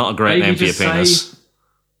 Again, not a great Baby, name for your just say- penis.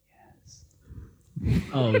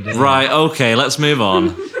 Oh, dear. Right, okay, let's move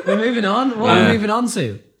on. We're moving on. What are Yeah. we moving on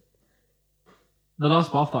to? The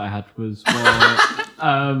last bath that I had was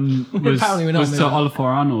Apparently we're not was to moving on. Oliver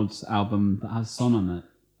Arnold's album that has Son on it,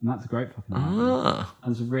 and that's a great fucking album. Ah.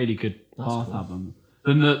 And it's a really good bath album.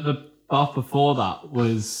 Then the bath before that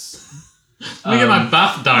was Let me get my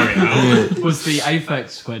bath diary out. was the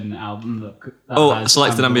Aphex Twin album that Oh, has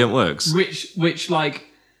Selected Ambient Works. which like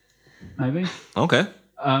maybe Okay.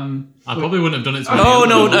 um I probably wouldn't have done it to Oh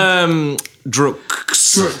anyone. no,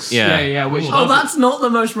 Drugs. yeah which Oh, that's not the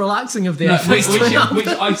most relaxing of the No, episodes. which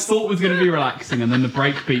I thought was going to be relaxing, and then the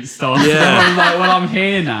breakbeat started. Yeah. And I was like, well, I'm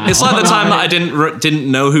here now. It's like the time that I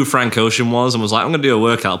didn't know who Frank Ocean was and was like, I'm going to do a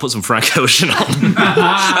workout, I'll put some Frank Ocean on. And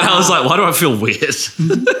I was like, why do I feel weird?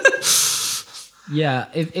 Yeah,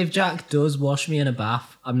 if Jack does wash me in a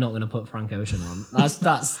bath, I'm not going to put Frank Ocean on. That's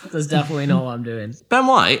definitely not what I'm doing. Ben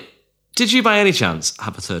White, did you by any chance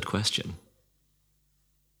have a third question?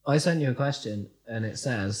 I sent you a question, and it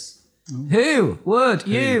says, "Who would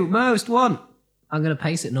you most want?" I'm going to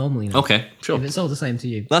pace it normally now. Okay, sure. If it's all the same to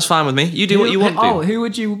you. That's fine with me. You do what you want to. Oh, who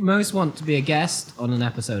would you most want to be a guest on an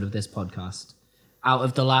episode of this podcast? Out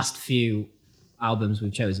of the last few albums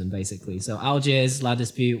we've chosen, basically. So Algiers, La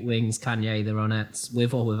Dispute, Wings, Kanye, The Ronettes,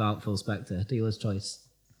 with or without Phil Spector. Dealer's choice.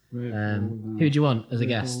 Who do you want as a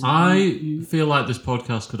guest? I feel like this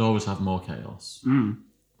podcast could always have more chaos.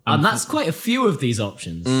 And that's quite a few of these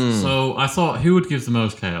options. So I thought, who would give the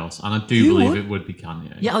most chaos? And I do Who believe would? it would be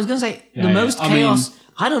Kanye. Yeah, I was going to say, the yeah. most I chaos...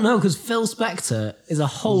 I don't know, because Phil Spector is a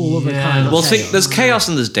whole other kind of Well, chaos. see, there's chaos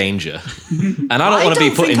and there's danger. And I don't want to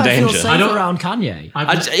be put in think I feel danger. safe around Kanye.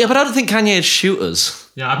 Yeah, but I don't think Kanye would shoot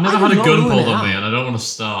us. Yeah, I've never I had a would gun not pulled rule it on me, out. and I don't want to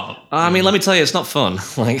start. I mean, let me tell you, it's not fun.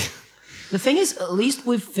 Like, The thing is, at least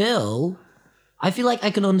with Phil, I feel like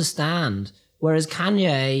I can understand. Whereas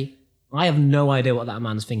Kanye, I have no idea what that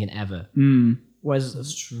man's thinking ever. Whereas,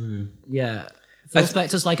 That's true. yeah, Phil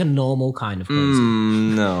Spector's like a normal kind of crazy.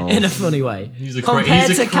 No. In a funny way. He's a Compared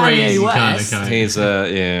crazy to Kanye kind West. of guy. He's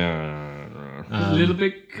yeah. A little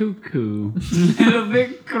bit cuckoo, a little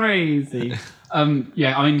bit crazy.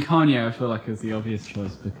 Yeah, I mean Kanye. I feel like is the obvious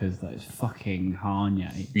choice because that is fucking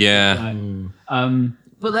Kanye. Yeah.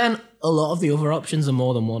 But then a lot of the other options are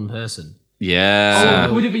more than one person. Yeah.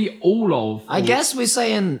 Would it be all of? I guess we're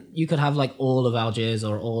saying you could have like all of Algiers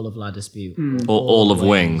or all of La Dispute. Or all of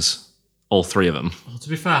Wings. All three of them. Well, to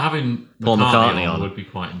be fair, having Paul McCartney on would be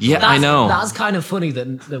quite Yeah, enjoyable. I know. That's kind of funny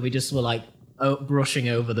that we just were like brushing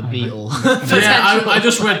over the Beatle. Yeah, I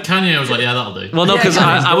just read Kanye. I was like, yeah, that'll do. Well, no, because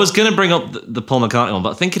Kanye's I was going to bring up the Paul McCartney one,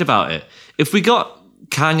 but thinking about it, if we got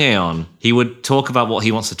Kanye on, he would talk about what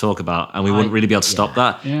he wants to talk about, and we wouldn't really be able to stop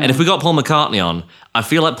that. Yeah. And if we got Paul McCartney on, I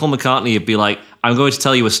feel like Paul McCartney would be like, I'm going to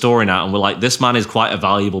tell you a story now, and we're like, this man is quite a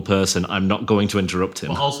valuable person. I'm not going to interrupt him.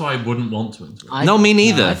 But also, I wouldn't want to interrupt. No, me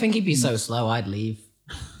neither. I think he'd be so slow, I'd leave.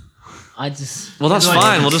 I just... Well, that's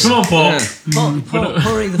fine. We'll just Come on, Paul. Paul,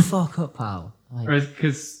 hurry the fuck up, pal. Like,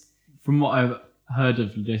 Because from what I've heard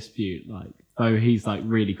of the dispute, like though he's like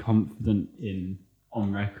really confident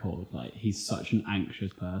on record, like he's such an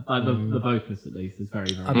anxious person. Like the vocalist at least is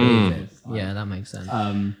very I believe it. anxious. Like, Yeah, that makes sense.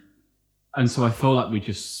 and so I feel like we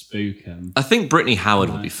just spook him. I think Brittany Howard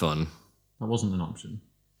would be fun. That wasn't an option.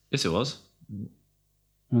 Yes, it was.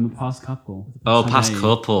 In the past couple. Oh, past Hey.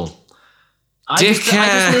 couple. I just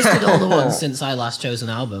dickhead. listed all the ones since I last chose an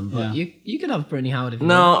album, but Yeah. you can have Brittany Howard if you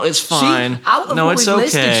No, want. it's fine. Out of No, what it's we've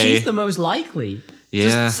listed, okay. she's the most likely. Yeah.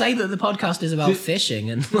 Just say that the podcast is about fishing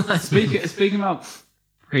and like, Speaking about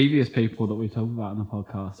previous people that we talked about on the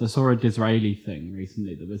podcast, I saw a Disraeli thing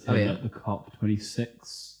recently that was held yeah. at the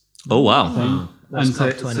COP26 Oh, wow. thing. What's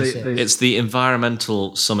COP26? It's the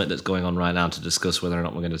environmental summit that's going on right now to discuss whether or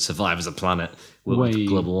not we're going to survive as a planet with Wait.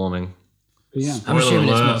 global warming. yeah. I'm assuming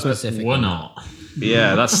it's Spoiler more alert, specific. We're than not.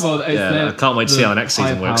 Yeah, that's. Well, it's yeah, I can't wait to see how the next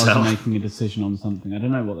season higher works powers are out. making a decision on something. I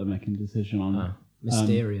don't know what they're making a decision on. that.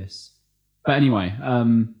 Mysterious. But anyway,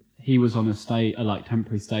 he was on a like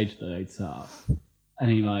temporary stage that they'd set up,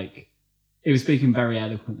 and he was speaking very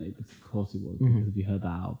eloquently. Because of course he was, because if you heard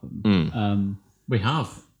that album. We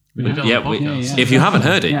have. We did it on Yeah, the podcast. if you haven't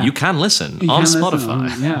heard it, Yeah. you can listen You on can listen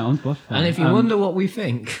Spotify. on Spotify. And if you wonder what we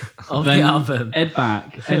think of the then album,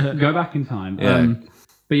 go back in time. Yeah.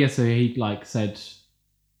 But yeah, so he said,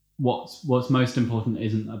 what's most important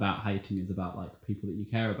isn't about hating, it's about like people that you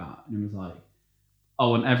care about. And he was like, I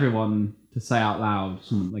want everyone to say out loud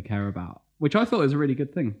something they care about, which I thought was a really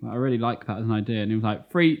good thing. I really like that as an idea. And he was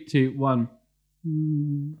like, 3, 2, 1.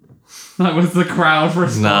 That was the crowd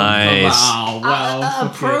response. I was Nice. like, oh well, a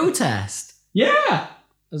fuck it. protest Yeah.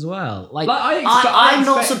 as well. Like, I I'm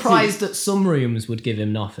not expected- surprised that some rooms would give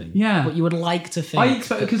him nothing. Yeah. But you would like to think I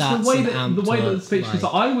expect because that's the way an that amped the up, speech, because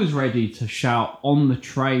like, I was ready to shout on the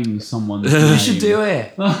train someone's you should do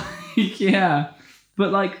it. Yeah,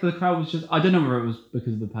 but like the crowd was just, I don't know whether it was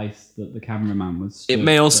because of the pace that the cameraman was. It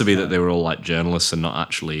may also be that they were all like journalists and not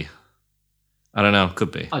actually. I don't know.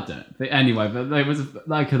 Could be. I don't think, anyway, but there was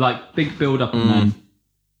a big build up and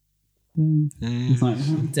then. It's like,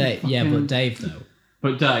 Dave, yeah, but Dave though.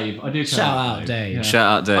 but Dave, I do care Shout about out Dave. Yeah.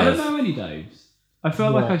 Shout out I don't Dave. know any Daves. I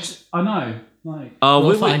feel like I know. Like, Oh,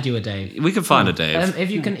 We'll find you a Dave. we can find a Dave.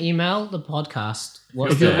 If you can email the podcast,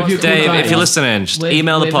 what's If the, you- if what's you- the Dave, contact if you're listening, just with-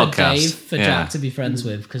 email the with a podcast. Dave for Yeah. Jack to be friends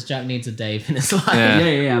with, because Jack needs a Dave in his life. Yeah.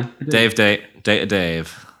 yeah. Dave, date a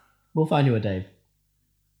Dave. We'll find you a Dave.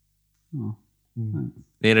 Oh, thanks.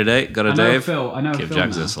 Need a date? Got a I know Dave? Phil. I know Give Phil Jack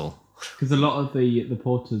now. Zissel. Because a lot of the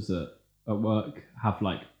porters at work have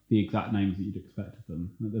like the exact names that you'd expect of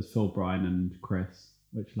them. Like, there's Phil, Brian, and Chris,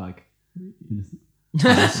 which like.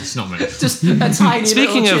 It's not me. Just a tiny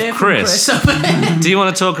Speaking little of cheer from Chris. over there. Do you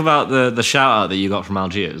want to talk about the shout out that you got from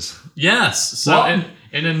Algiers? Yes. So What?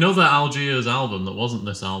 in another Algiers album that wasn't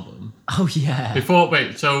this album. Oh yeah.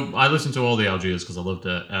 So I listened to all the Algiers because I loved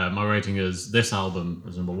it. My rating is this album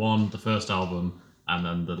is number 1, the first album, and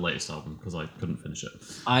then the latest album because I couldn't finish it.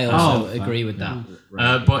 I also Oh, agree with that.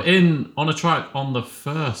 But on a track on the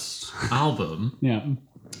first album, Yeah.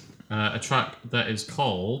 a track that is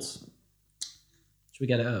called. Should we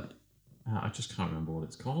get it up? I just can't remember what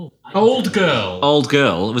it's called. Old Girl. Old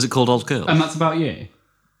Girl. Was it called Old Girl? And that's about you.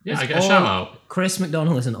 Yeah, I get a shout out. Chris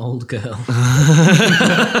McDonald is an old girl.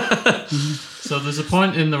 So there's a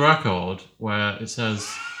point in the record where it says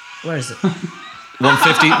Where is it?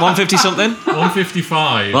 150 something?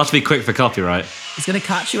 155. We'll have to be quick for copyright. It's gonna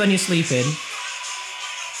catch you when you're sleeping.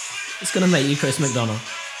 It's gonna make you Chris McDonald.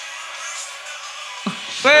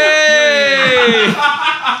 Hey!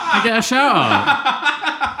 I get a shout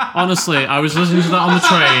out. Honestly, I was listening to that on the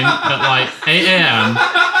train at like 8 a.m.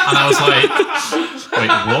 I was like, wait,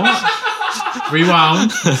 what?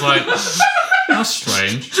 Rewound. I was like, that's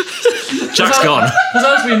strange. Jack's gone.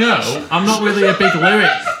 Because as we know, I'm not really a big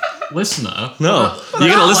lyric listener. No, you're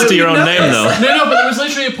gonna listen to your own name though. No, but there was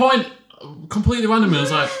literally a point completely randomly. I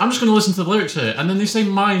was like, I'm just going to listen to the lyrics here. And then they say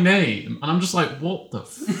my name. And I'm just like, what the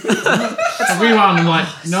I rewound and I'm like,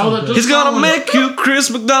 no, that doesn't He's gonna sound make you Chris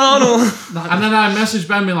McDonald. And then I messaged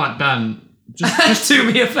Ben, being like, Ben, just Do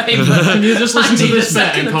me a favour. can you just listen I to need this a bit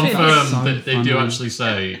second and opinion. confirm So that they do funny. actually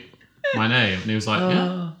say my name? And he was like,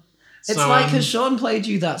 yeah. It's So, like, has Sean played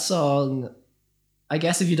you that song? I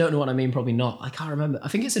guess if you don't know what I mean, probably not. I can't remember. I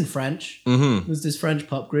think it's in French. Mm-hmm. It was this French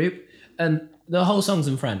pop group, and the whole song's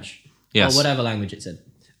in French. Yes. Or whatever language it's in.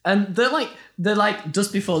 And they're like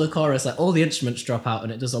just before the chorus, like all the instruments drop out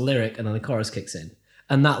and it does a lyric and then the chorus kicks in.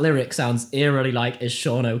 And that lyric sounds eerily like, is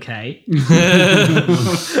Sean okay?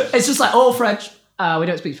 It's just like all French. We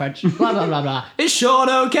don't speak French. Blah, blah, blah, blah. Is Sean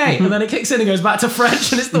okay? And then it kicks in and goes back to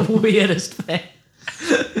French and it's the weirdest thing.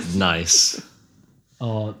 Nice.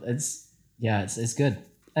 Oh, it's good.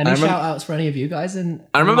 Any shout outs for any of you guys? And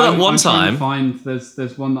I remember that one I'm trying to time. find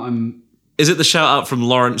there's one that I'm. Is it the shout out from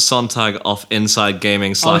Lawrence Sontag off Inside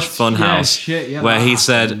Gaming / Funhouse, where that he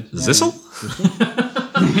said happened. Yeah. Zizzle?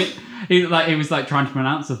 He was like trying to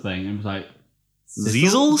pronounce a thing and was like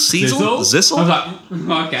Zizzle? Zizzle? Zizzle? I was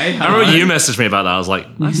like, okay. I remember you messaged me about that. I was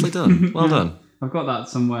like, nicely done. Well done. I've got that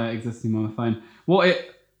somewhere existing on my phone. What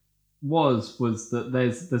it was that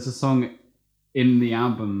there's a song in the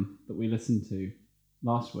album that we listened to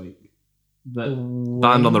last week that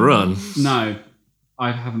Band on the Run. no,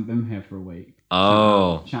 I haven't been here for a week.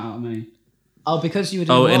 Oh. Shout out to me. oh, because you were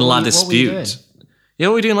doing In La what were you doing? Dispute. Yeah,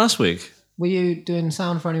 what were we doing last week? Were you doing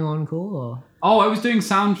sound for anyone cool or Oh, I was doing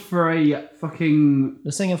sound for a fucking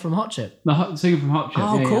the singer from Hot Chip? singer from Hot Chip.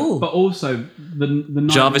 Oh, yeah, cool. Yeah. But also the night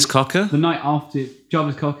Jarvis Cocker? the night after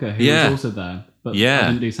Jarvis Cocker, who Yeah. was also there, but Yeah. I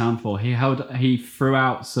didn't do sound for. He threw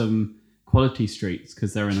out some Quality Streets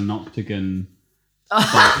because they're in an octagon.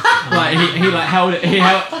 Like he held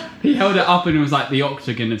it up and it was like the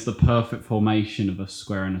octagon is the perfect formation of a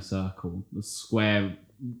square and a circle. The square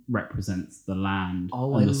represents the land.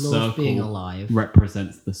 Oh, and I the love circle being alive.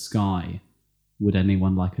 represents the sky. Would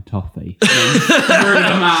anyone like a toffee? And then threw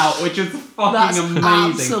them out, which is fucking That's amazing.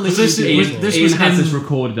 absolutely This beautiful. was Ian has in- this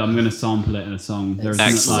recorded. I'm going to sample it in a song. There's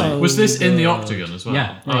Excellent. like, Was this in the octagon as well?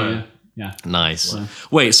 yeah, Oh, yeah. Nice.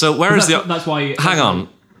 Wait, so where is the... That's why. Hang on.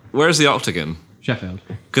 Where is the octagon? Sheffield.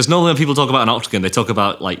 Because normally when people talk about an octagon, they talk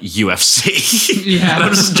about like UFC. Yeah. And I'm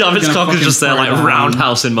just Jarvis Gonna Cocker's fucking just there throw like down.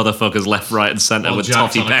 roundhousing motherfuckers left, right, and centre Well, with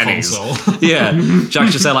Jack's toffee on a pennies. console. Yeah.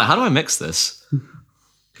 Jack's just there like, how do I mix this?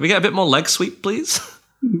 Can we get a bit more leg sweep, please?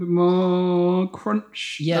 A bit more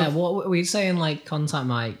crunch. Yeah, what were we saying? Like contact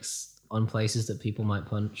mics on places that people might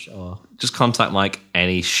punch, or Just contact Mike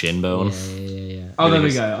any shin bone. yeah. Oh, there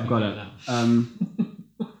we go. I've got it.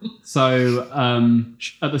 So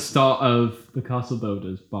at the start of The Castle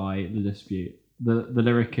Builders by The Dispute, the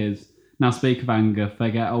lyric is, now speak of anger,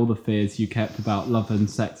 forget all the fears you kept about love and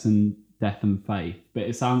sex and death and faith. But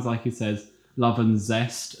it sounds like he says love and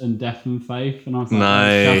zest and death and faith. And I was like,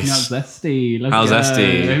 Nice. shouting out zesty. Let's How's go.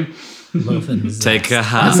 zesty? Love and zest. Take a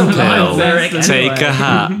hat That's a pill. lyric Take anyway. a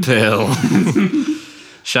hat pill.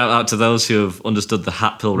 Shout out to those who have understood the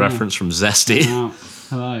hat pill reference from Zesty. Oh,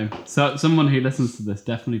 hello. So someone who listens to this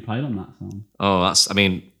definitely played on that song. Oh, that's, I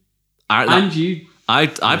mean, And you. I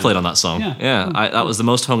played on that song. Yeah. That was the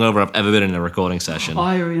most hungover I've ever been in a recording session.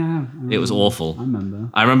 Oh, yeah. It was awful. I remember.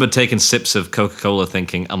 I remember taking sips of Coca-Cola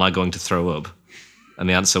thinking, am I going to throw up? And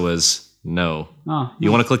the answer was no. Oh,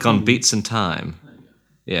 You want to click on Beats and Time?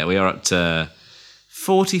 Yeah, we are at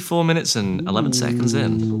 44 minutes and 11 seconds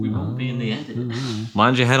in. We won't be in the edit.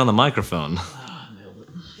 Mind your head on the microphone.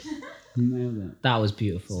 Nailed it. That was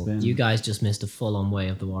beautiful. Spin. You guys just missed a full-on Way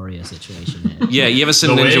of the Warrior situation here. Yeah, you ever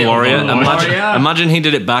seen The Ninja Way of Warrior? the Warrior. Imagine he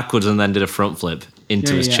did it backwards and then did a front flip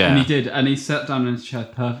into his chair. And he did, and he sat down in his chair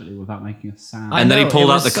perfectly without making a sound. I And then he know, pulled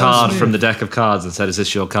it out was the so card smooth. from the deck of cards and said, is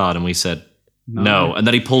this your card? And we said, no. And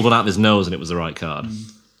then he pulled one out of his nose and it was the right card.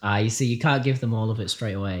 You see, you can't give them all of it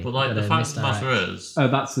straight away. But like You the gotta fact of the misdirect. matter is, Oh,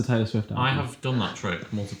 that's the Taylor Swift album. I have done that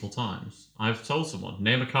trick multiple times. I've told someone,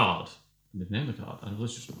 name a card. And they've named a card. And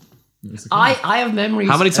it's just... It's the card. I have memories.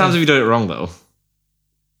 How many times of- have you done it wrong, though?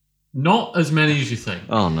 Not as many as you think.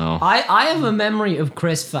 Oh, no. I have a memory of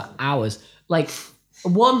Chris for hours. Like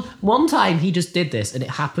one time he just did this and it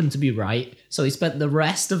happened to be right. So he spent the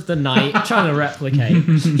rest of the night trying to replicate.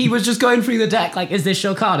 He was just going through the deck like, is this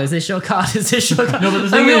your card? Is this your card? Is this your card? No, but the and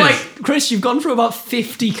thing we're is- like, Chris, you've gone through about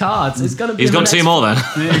 50 cards. It's gonna be He's the gone next- to see them all then.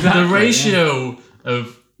 The ratio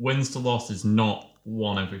of wins to losses is not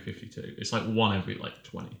 1 every 52. It's like 1 every like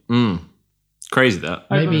 20. Crazy that.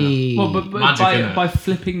 Maybe. Well, but Magic, innit? by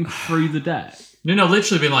flipping through the deck. No,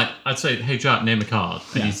 literally being like, I'd say, hey Jack, name a card,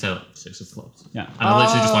 and you'd say like 6 of clubs. Yeah. And I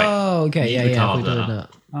literally just like, Oh, okay. leave Yeah, the yeah. card We're doing there.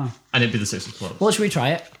 that. and it'd be the 6 of clubs. Well, should we try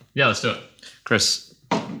it? Yeah, let's do it. Chris,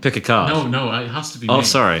 pick a card. No, it has to be. Oh, me.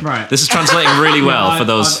 sorry. Right. This is translating really well for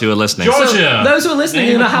those who are listening. Georgia. Those who are listening are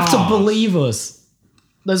Name going to a have to card. believe us.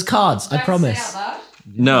 Those cards, I Don't promise. say out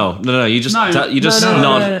loud. No. You just No.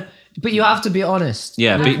 nod. No. But you have to be honest.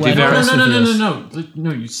 Yeah, be When very. honest with us.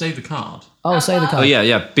 No, you say the card. Oh, say the Oh card.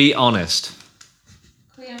 yeah. Be honest.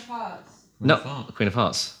 Queen of Hearts. No, Hearts. Queen of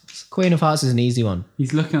Hearts. Queen of Hearts is an easy one.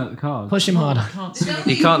 He's looking at the card. Push him harder.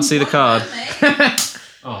 He can't see the card.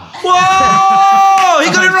 Oh. Whoa!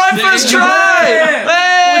 He got it right first try.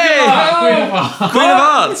 Hey! Queen of Hearts. Queen of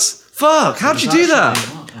Hearts. Fuck! How'd you do that?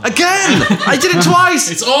 Again! I did it twice.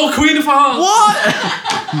 It's all Queen of Hearts.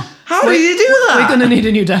 What? How did you do We're that? going to need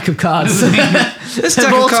a new deck of cards. This They've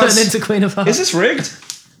deck all of cards. turned into Queen of Hearts. Is this rigged?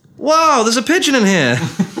 Wow! There's a pigeon in here.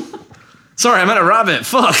 Sorry, I meant a rabbit.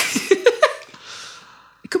 Fuck.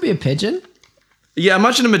 It could be a pigeon. Yeah,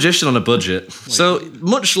 imagine a magician on a budget. So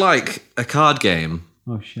much like a card game,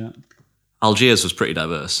 Oh shit. Algiers was pretty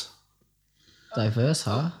diverse. Diverse,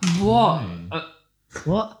 huh? What?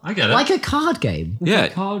 What? I get it. Like a card game. Yeah.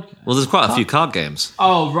 Card game. Well, there's quite a few card games.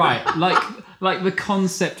 Oh right, like the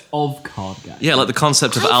concept of card game. Yeah, like the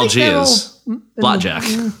concept of I think they're Algiers. Blackjack.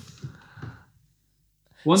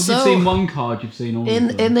 Once So, you've seen one card, you've seen all of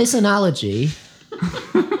them. In this analogy,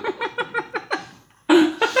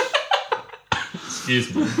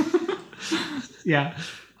 Excuse me. Yeah,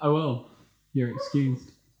 I will. You're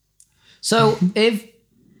excused. so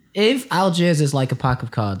if Algiers is like a pack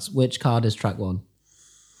of cards, which card is track one?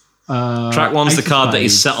 Track one's the Ace of card that he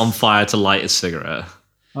Spades. set on fire to light his cigarette.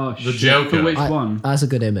 Oh, The shit. Joker. But which I- one? That's a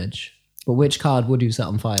good image. But which card would you set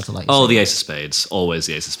on fire to light? Oh, the Ace of Spades. Always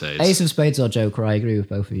the Ace of Spades. Ace of Spades or Joker? I agree with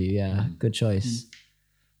both of you. Yeah, good choice.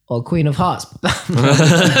 Or Queen of Hearts.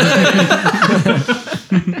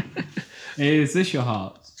 Is this your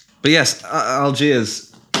heart? But yes,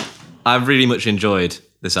 Algiers. I really much enjoyed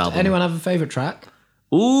this album. Anyone have a favorite track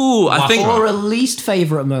Ooh, I think. or a least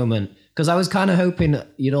favorite moment? Because I was kind of hoping that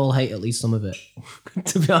you'd all hate at least some of it.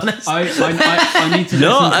 To be honest, I need to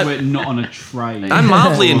No, listen to I- it not on a train. I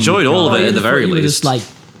mildly enjoyed all of it at the very You were least. just like,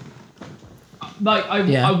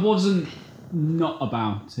 Yeah. I wasn't not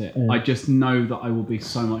about it. I just know that I will be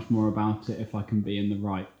so much more about it if I can be in the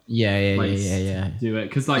right yeah. place to do it.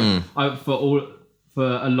 Because for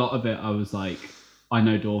a lot of it, I was like, I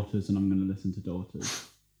know Daughters, and I'm going to listen to Daughters.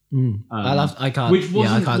 I can't. Which I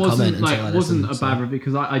wasn't can't comment until I wasn't listen, a bad review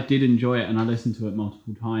because I did enjoy it and I listened to it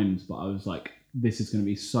multiple times. But I was like, this is going to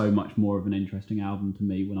be so much more of an interesting album to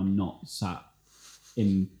me when I'm not sat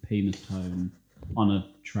in penis tone on a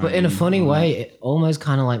train. But in a funny way, it almost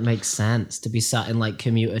kind of like makes sense to be sat in like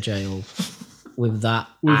commuter jail with that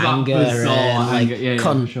anger bizarre and like anger. Yeah,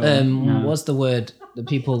 for sure. Yeah. what's the word? The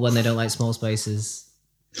people when they don't like small spaces.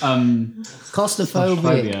 Claustrophobic.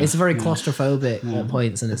 Claustrophobia. It's very claustrophobic at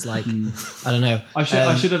points, and it's like I don't know. I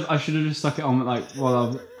should have just stuck it on like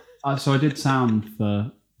so I did sound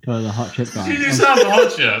for the hot chip guy. You sound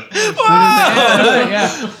hot, Jeff.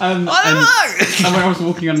 Yeah. And when I was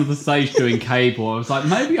walking under the stage doing cable, I was like,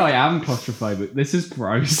 maybe I am claustrophobic. This is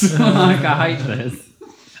gross. Like I hate this.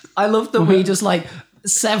 I love that we just like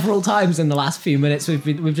several times in the last few minutes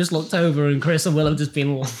we've just looked over and Chris and Will have just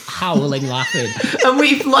been howling laughing, and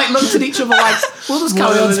we've like looked at each other like we'll just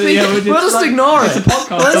carry on speaking. Yeah, we'll just like, ignore it. It's a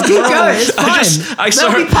podcast. Let's keep going. It's fine.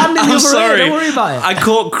 They'll be panned in the other ear. Don't worry about it. I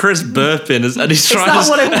caught Chris burping and he's trying not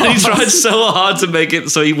what it and he was. tried so hard to make it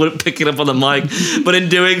so he wouldn't pick it up on the mic. But in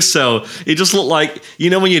doing so, he just looked like, you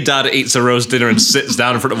know when your dad eats a roast dinner and sits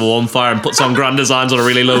down in front of a warm fire and puts on Grand Designs on a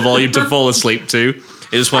really low volume to fall asleep to?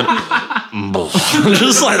 It just went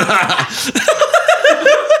just like that.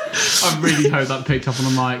 I really hope that picked up on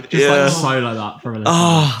the mic. Just Yeah. like solo that for a little.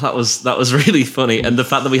 Oh, that was really funny. And the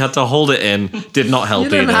fact that we had to hold it in did not help You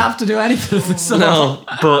didn't either. have to do anything of the sort. No,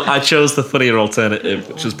 but I chose the funnier alternative,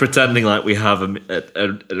 which was pretending like we have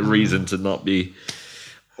a reason to not be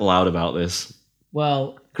loud about this.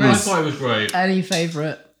 Well, I Chris, thought it was great. any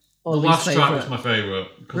favourite or The least last track was favourite? my favourite.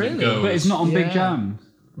 Really? But it's not on Big Yeah. Jam.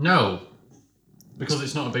 No. Because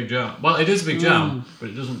it's not a big jam. Well, it is a big jam, but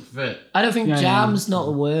it doesn't fit. I don't think Yeah, jam's not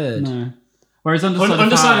the word. No. Whereas Underside,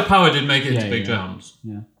 Underside Power did make it into Yeah, big yeah. jams.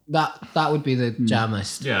 Yeah. That would be the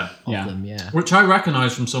jammest Yeah. of Yeah. them. Yeah. Which I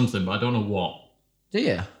recognise from something, but I don't know what. Do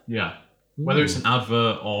you? Yeah. Whether it's an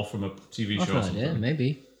advert or from a TV I've show or no something. idea.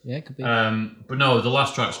 Maybe. Yeah, it could be. But no, the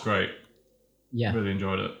last track's great. yeah. Really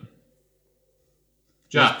enjoyed it.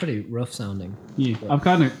 Jack. pretty rough sounding. Yeah, I've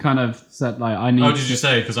kind of said like I need. Oh, did you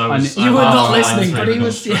say? Because I was. You were not I listening, but he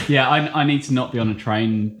was. Yeah, I need to not be on a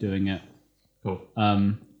train doing it. Cool.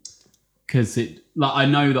 Because I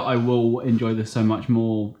know that I will enjoy this so much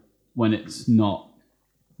more when it's not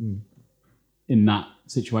in that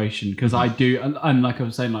situation. Because I do, and like I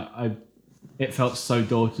was saying, it felt so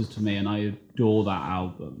Daughters to me, and I adore that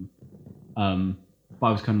album. But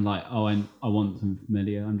I was kind of like, oh, I want something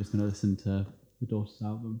familiar. I'm just going to listen to the Daughters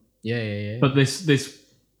album. Yeah. But this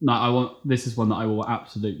is one that I will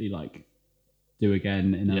absolutely like do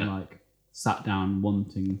again in a like sat down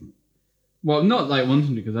wanting. Well, not like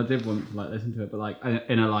wanting to, because I did want to like listen to it, but like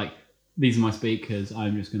in a like these are my speakers.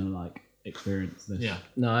 I'm just gonna like experience this. Yeah.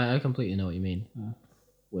 No, I completely know what you mean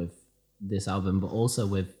with this album, but also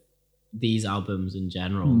with these albums in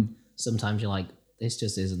general. Sometimes you're like, this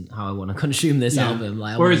just isn't how I want to consume this album.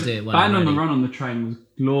 Like, I want to do it when Band I'm on the ready. Run on the Train was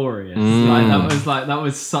glorious. That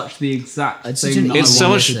was such the exact It's thing. such an that I It's so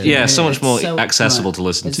wanted much, to do. yeah, so much more so- accessible to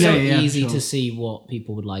listen It's to. so Yeah, easy sure. to see what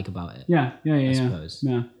people would like about it. Yeah. I suppose.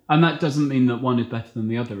 Yeah, and that doesn't mean that one is better than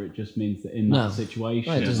the other. It just means that in No. that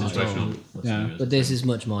situation, Right, it doesn't like- at all. Situational. Yeah. But this is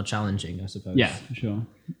much more challenging, I suppose. yeah, for sure.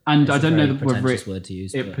 And It's I a don't know very whether pretentious word to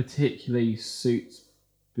use. it but particularly suits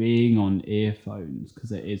being on earphones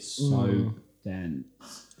because it is so dense.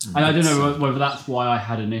 And I don't know whether that's why I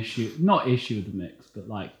had an issue, not issue with the mix, but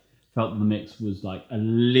like felt that the mix was like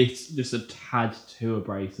just a tad too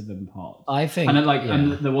abrasive in parts. I think, And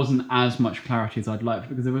and there wasn't as much clarity as I'd liked,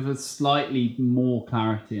 because there was a slightly more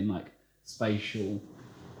clarity in like spatial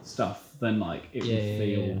stuff than like it would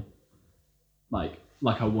feel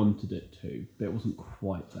like I wanted it to, but it wasn't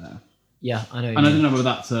quite there. yeah, I know. And I don't know whether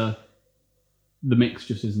that's the mix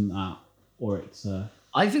just isn't that, or it's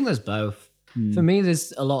I think there's both. For me,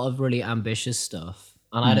 there's a lot of really ambitious stuff,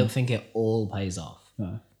 and I don't think it all pays off.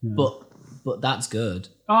 yeah. But that's good.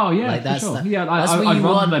 Oh yeah, Like that's for sure. the, Yeah, that's what I'd you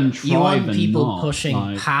rather want. them try You want than people not, pushing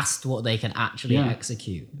like- past what they can actually Yeah.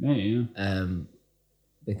 execute, Yeah,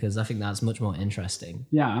 because I think that's much more interesting.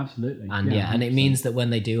 yeah, absolutely. And and it 100%. means that when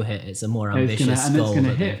they do hit, it's a more It's gonna- ambitious and it's goal gonna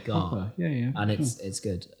that hit they've got, proper. Yeah, and sure. it's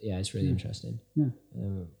good. Yeah, it's really interesting.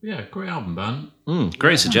 Yeah, great album, man.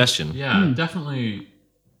 Great suggestion. Yeah, definitely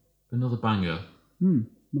another banger. The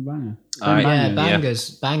banger. All right. Yeah, Yeah.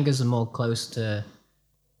 bangers are more close to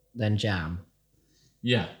than jam.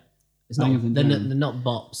 Yeah. It's not. Bangers and They're jam. not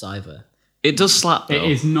bops either. It does slap though.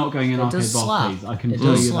 It is not going in It arcade does box, slap. please. I can It tell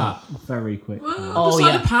does you slap. that very quick. Oh,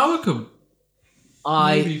 Underside yeah. of Power could maybe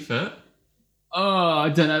I fit. Oh, I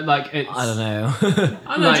don't know. Like it's. don't know. I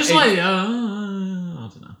don't know, Like, just it- like, I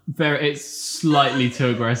don't know. It's slightly too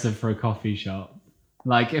aggressive for a coffee shop.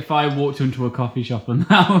 Like if I walked into a coffee shop and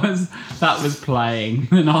that was playing,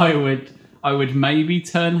 then I would maybe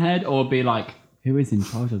turn head or be like, who is in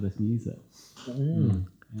charge of this music?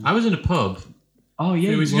 I was in a pub Oh a yeah,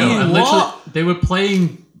 few weeks you ago, were. and literally, they were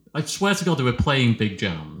playing, I swear to God, they were playing Big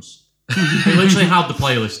Jams. They literally had the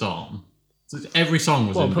playlist on. So every song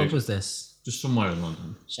was What in pub Big was this? just somewhere in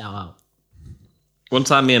London. Shout out. One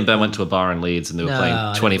time, me and Ben went to a bar in Leeds, and they were No, playing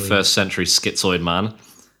I don't 21st Century Schizoid Man,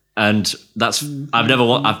 and that's I've never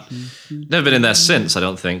been in there since. I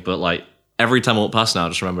don't think, but like every time I walk past now, I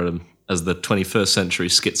just remember them as the 21st Century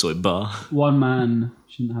Schizoid Bar. One man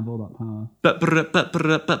shouldn't have all that power.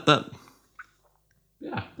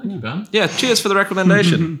 Yeah, thank you, Ben. Yeah, cheers for the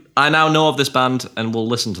recommendation. I now know of this band and will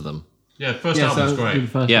listen to them. Yeah, first Yeah, album's so great. the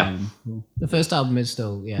first Yeah. album. Cool. The first album is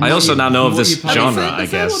still I also now know of what this you play- genre, the I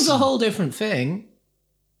third one's guess. a whole different thing.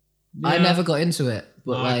 I Yeah. never got into it,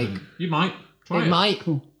 but I like couldn't. You might try it it. might.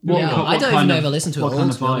 Cool. Yeah, What I don't kind even of- ever listen to it what all,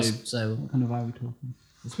 kind to of be honest. vibe? So What kind of vibe are we talking?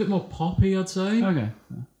 It's a bit more poppy, I'd say. Okay.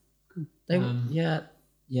 they, Um, yeah.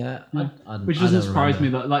 Which doesn't surprise me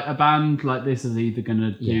that like a band like this is either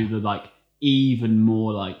gonna do the like even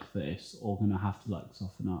more like this or gonna have to like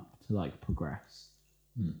soften up to like progress.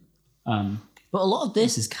 But a lot of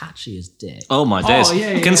this is catchy as dick. Oh my days! yeah,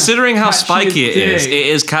 yeah, yeah. Considering how Catchy spiky as it is, dick. it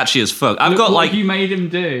is catchy as fuck. I've Look got what like you made him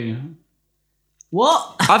do.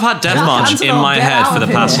 What? I've had Death March in Antonov, my get head out for the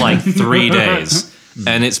of past here. like 3 days,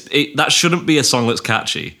 and that shouldn't be a song that's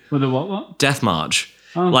catchy. With the what? Death March,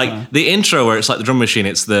 Okay. like the intro where it's like the drum machine.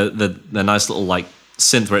 It's the nice little like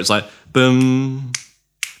synth where it's like boom,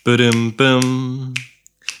 ba-dum, boom,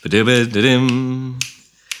 ba-dum, ba-dum,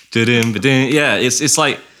 ba-dum. Yeah, it's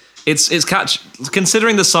like it's catch.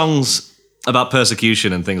 Considering the songs about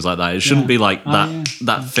persecution and things like that, it shouldn't be like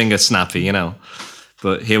that finger snappy, you know.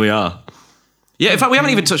 But here we are. Yeah, in fact, we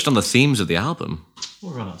haven't even touched on the themes of the album.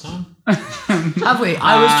 We're out of time. Have we?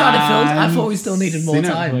 I was trying to fill. I thought we still needed more Seen it,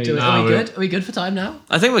 time. please. Are we No, good? Are we good for time now?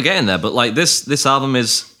 I think we're getting there, but like this album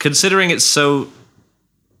is, considering it's so,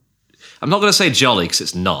 I'm not going to say jolly because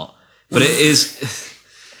it's not, but it is.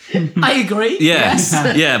 I agree. Yeah, Yes.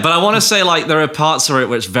 yeah. But I want to say like there are parts of it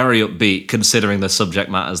which are very upbeat considering the subject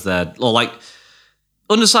matters there. Or like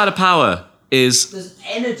Underside of Power is There's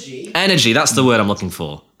energy. energy. That's the word I'm looking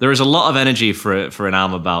for. There is a lot of energy for an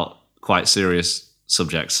album about quite serious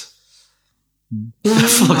subjects.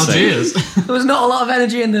 Algiers. There was not a lot of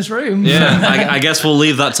energy in this room. Yeah, I guess we'll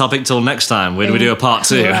leave that topic till next time when we do a part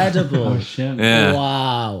 2. Incredible. Oh shit. Yeah.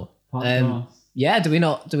 Wow. Podcast. Yeah. Do we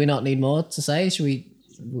not need more to say? Should we?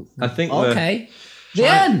 I think Okay. The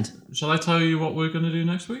end. Shall I tell you what we're going to do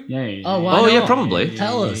next week? Yay. Oh, why Oh yeah, not? probably.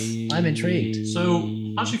 Tell us. I'm intrigued.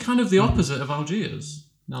 So, actually, kind of the opposite of Algiers.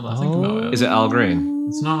 Now that I think about it, Is it Al Green?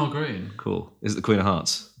 it's not Al Green. Cool. Is it the Queen of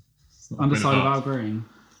Hearts? Underside of Al Green.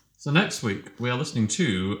 So next week we are listening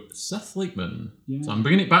to Seth Lakeman. Yeah. So I'm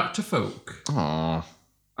bringing it back to folk. Aww.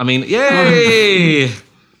 I mean, yay!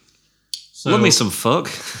 So, Love me some fuck.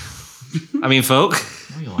 I mean, folk.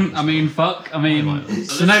 Oh, you like this I mean, fuck. I mean, one.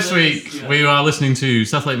 So next week we are listening to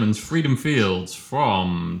Seth Lakeman's Freedom Fields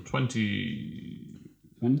from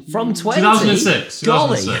 2006. From 20. 2006.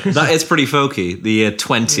 Golly. That is pretty folky. The year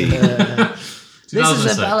 20. This is a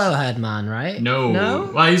 2006. Bellowhead man, right? No.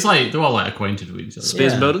 No? Well, he's like, they're all like acquainted with each other.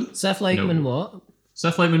 Spears Bowden? Seth Lakeman, No. what?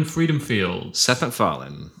 Seth Lakeman, Freedom Fields. Seth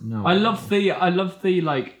MacFarlane. No. I love the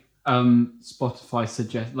like Spotify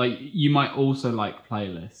suggest like you might also like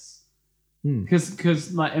playlists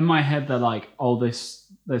because like in my head they're like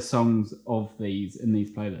there's songs of these in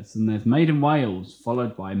these playlists and there's Made in Wales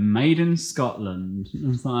followed by Made in Scotland.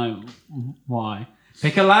 It's like why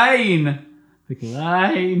pick a lane. Pick a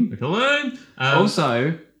lane.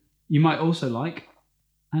 Also, you might also like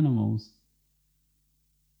Animals.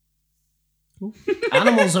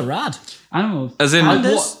 Animals are rad. Animals. As in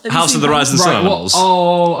Anders? Have you House seen of the Rising Sun Right, Animals.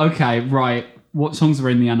 oh, okay, right. What songs are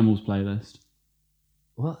in the Animals playlist?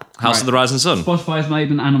 What? House of the Rising Sun. Spotify's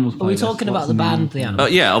made an Animals playlist. Are we talking about What's the in band, the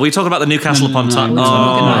Animals? Yeah, are we talking about the Newcastle upon Tyne? no, Oh,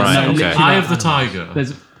 no, no, right, no, okay. literally- Eye of the Tiger.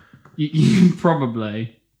 There's, you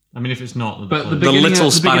probably, I mean, if it's not, then but the, the beginning Little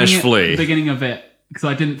of, the Spanish beginning, Flea. The beginning of it, because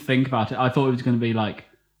I didn't think about it. I thought it was going to be like,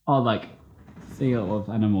 Feel of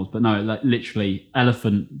Animals, but no, like literally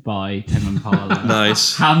Elephant by Tame Impala.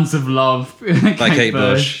 Nice. Hands of Love By Kate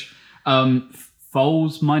Bush.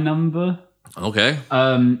 Foal's My Number. Okay.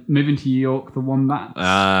 Moving to New York, the one that.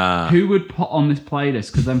 Ah. Who would put on this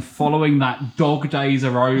playlist? Because then following that, Dog Days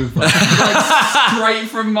Are Over. Like, straight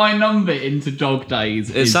from My Number into Dog Days.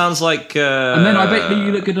 It sounds like. And then I bet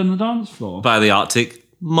You Look Good on the Dance Floor. By the Arctic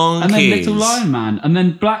Monkeys. And then Little Lion Man. And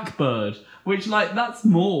then Blackbird, which, like, that's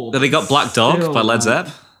more. Then they got Black Dog Still, by Led Zepp.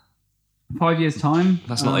 5 Years' Time.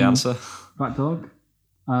 That's not the answer. Black Dog.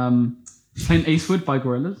 Clint Eastwood by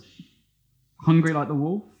Gorillaz. Hungry Like the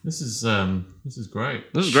Wolf. This is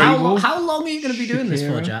great. This is great. How long are you going to be doing this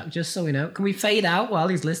for, Shakira. Jack? Just so we know. Can we fade out while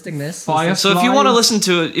he's listing this? Fireflies. So if you want to listen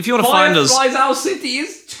to it, if you want to find us, Fireflies Our City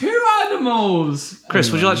is 2 animals.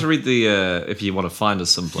 Chris, would you like to read the? If you want to find us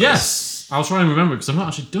someplace. Yes, I'll try and remember because I've not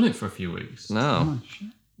actually done it for a few weeks. No.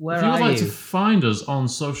 Where If you would are like you? to find us on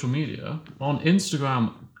social media, on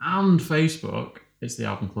Instagram and Facebook, it's the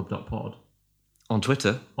albumclub.pod. On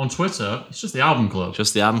Twitter, On Twitter, it's just the album club.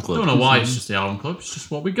 just the Album I Club. don't know why it's just the album club. It's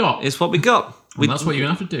just what we got. It's what we got. And that's what you're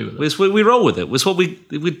gonna have to do with it. It's what we roll with it. It's what we're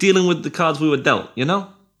dealing with the cards we were dealt. You know.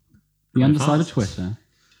 The underside of Twitter.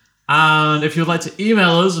 And if you'd like to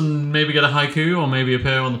email us and maybe get a haiku or maybe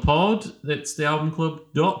appear on the pod, it's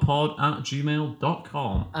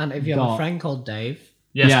thealbumclub.pod@gmail.com. And if you have a Dot. friend called Dave,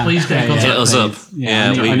 Yes, please get in Hit contact. us up.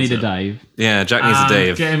 Yeah, Yeah, I need we- a Dave. Yeah, Jack needs a And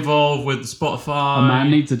Dave. get involved with the Spotify. A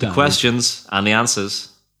man needs a Dave. Questions and the answers.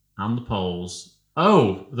 And the polls.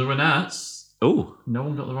 Oh, the Renettes. Oh. No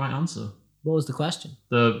one got the right answer. what was the question?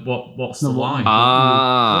 What's the what?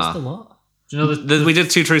 lie? What's the what? Do you know the We did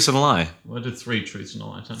 2 truths and a lie. I did 3 truths and a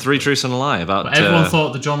lie. technically. 3 truths and a lie about. But everyone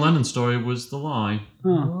thought the John Lennon story was the lie.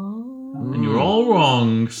 And you were all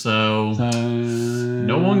wrong, so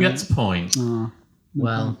no one gets a point.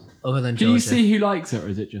 Well, other than Can Georgia. you see who likes it, or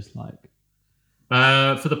is it just like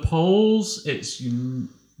For the polls, it's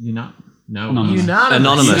Anonymous. Unanimous.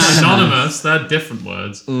 Anonymous. Anonymous, they're different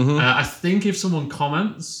words. Mm-hmm. I think if someone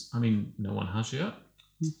comments, I mean, no one has yet.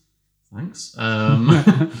 Thanks.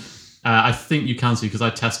 I think you can see because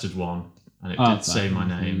I tested one and it did say my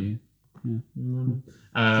name.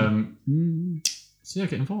 So yeah,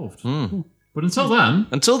 get involved. But until then,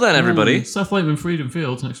 Until then, everybody. Seth Lakeman Freedom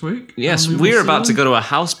Fields next week. Yes, And we will we're see about to you go to a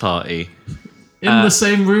house party in the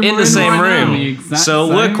same room. in we're the same right now. room. exact So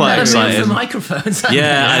same we're quite room. excited. For microphones.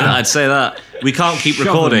 Yeah, I'd say that. We can't keep Shove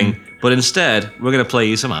 'em. recording, but instead, we're going to play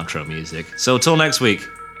you some outro music. So till next week.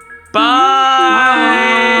 Bye!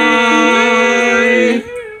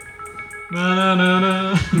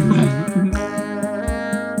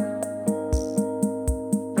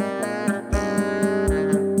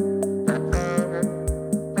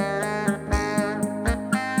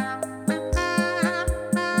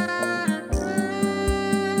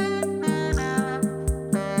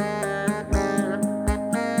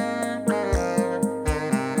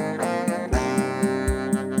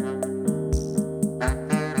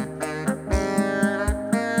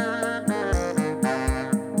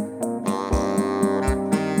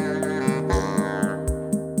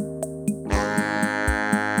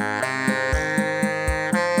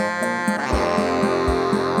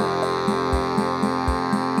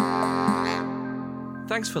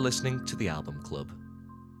 thanks for listening to the Album Club.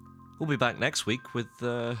 We'll be back next week with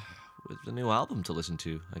a new album to listen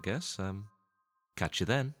to, I guess. Catch you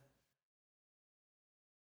then.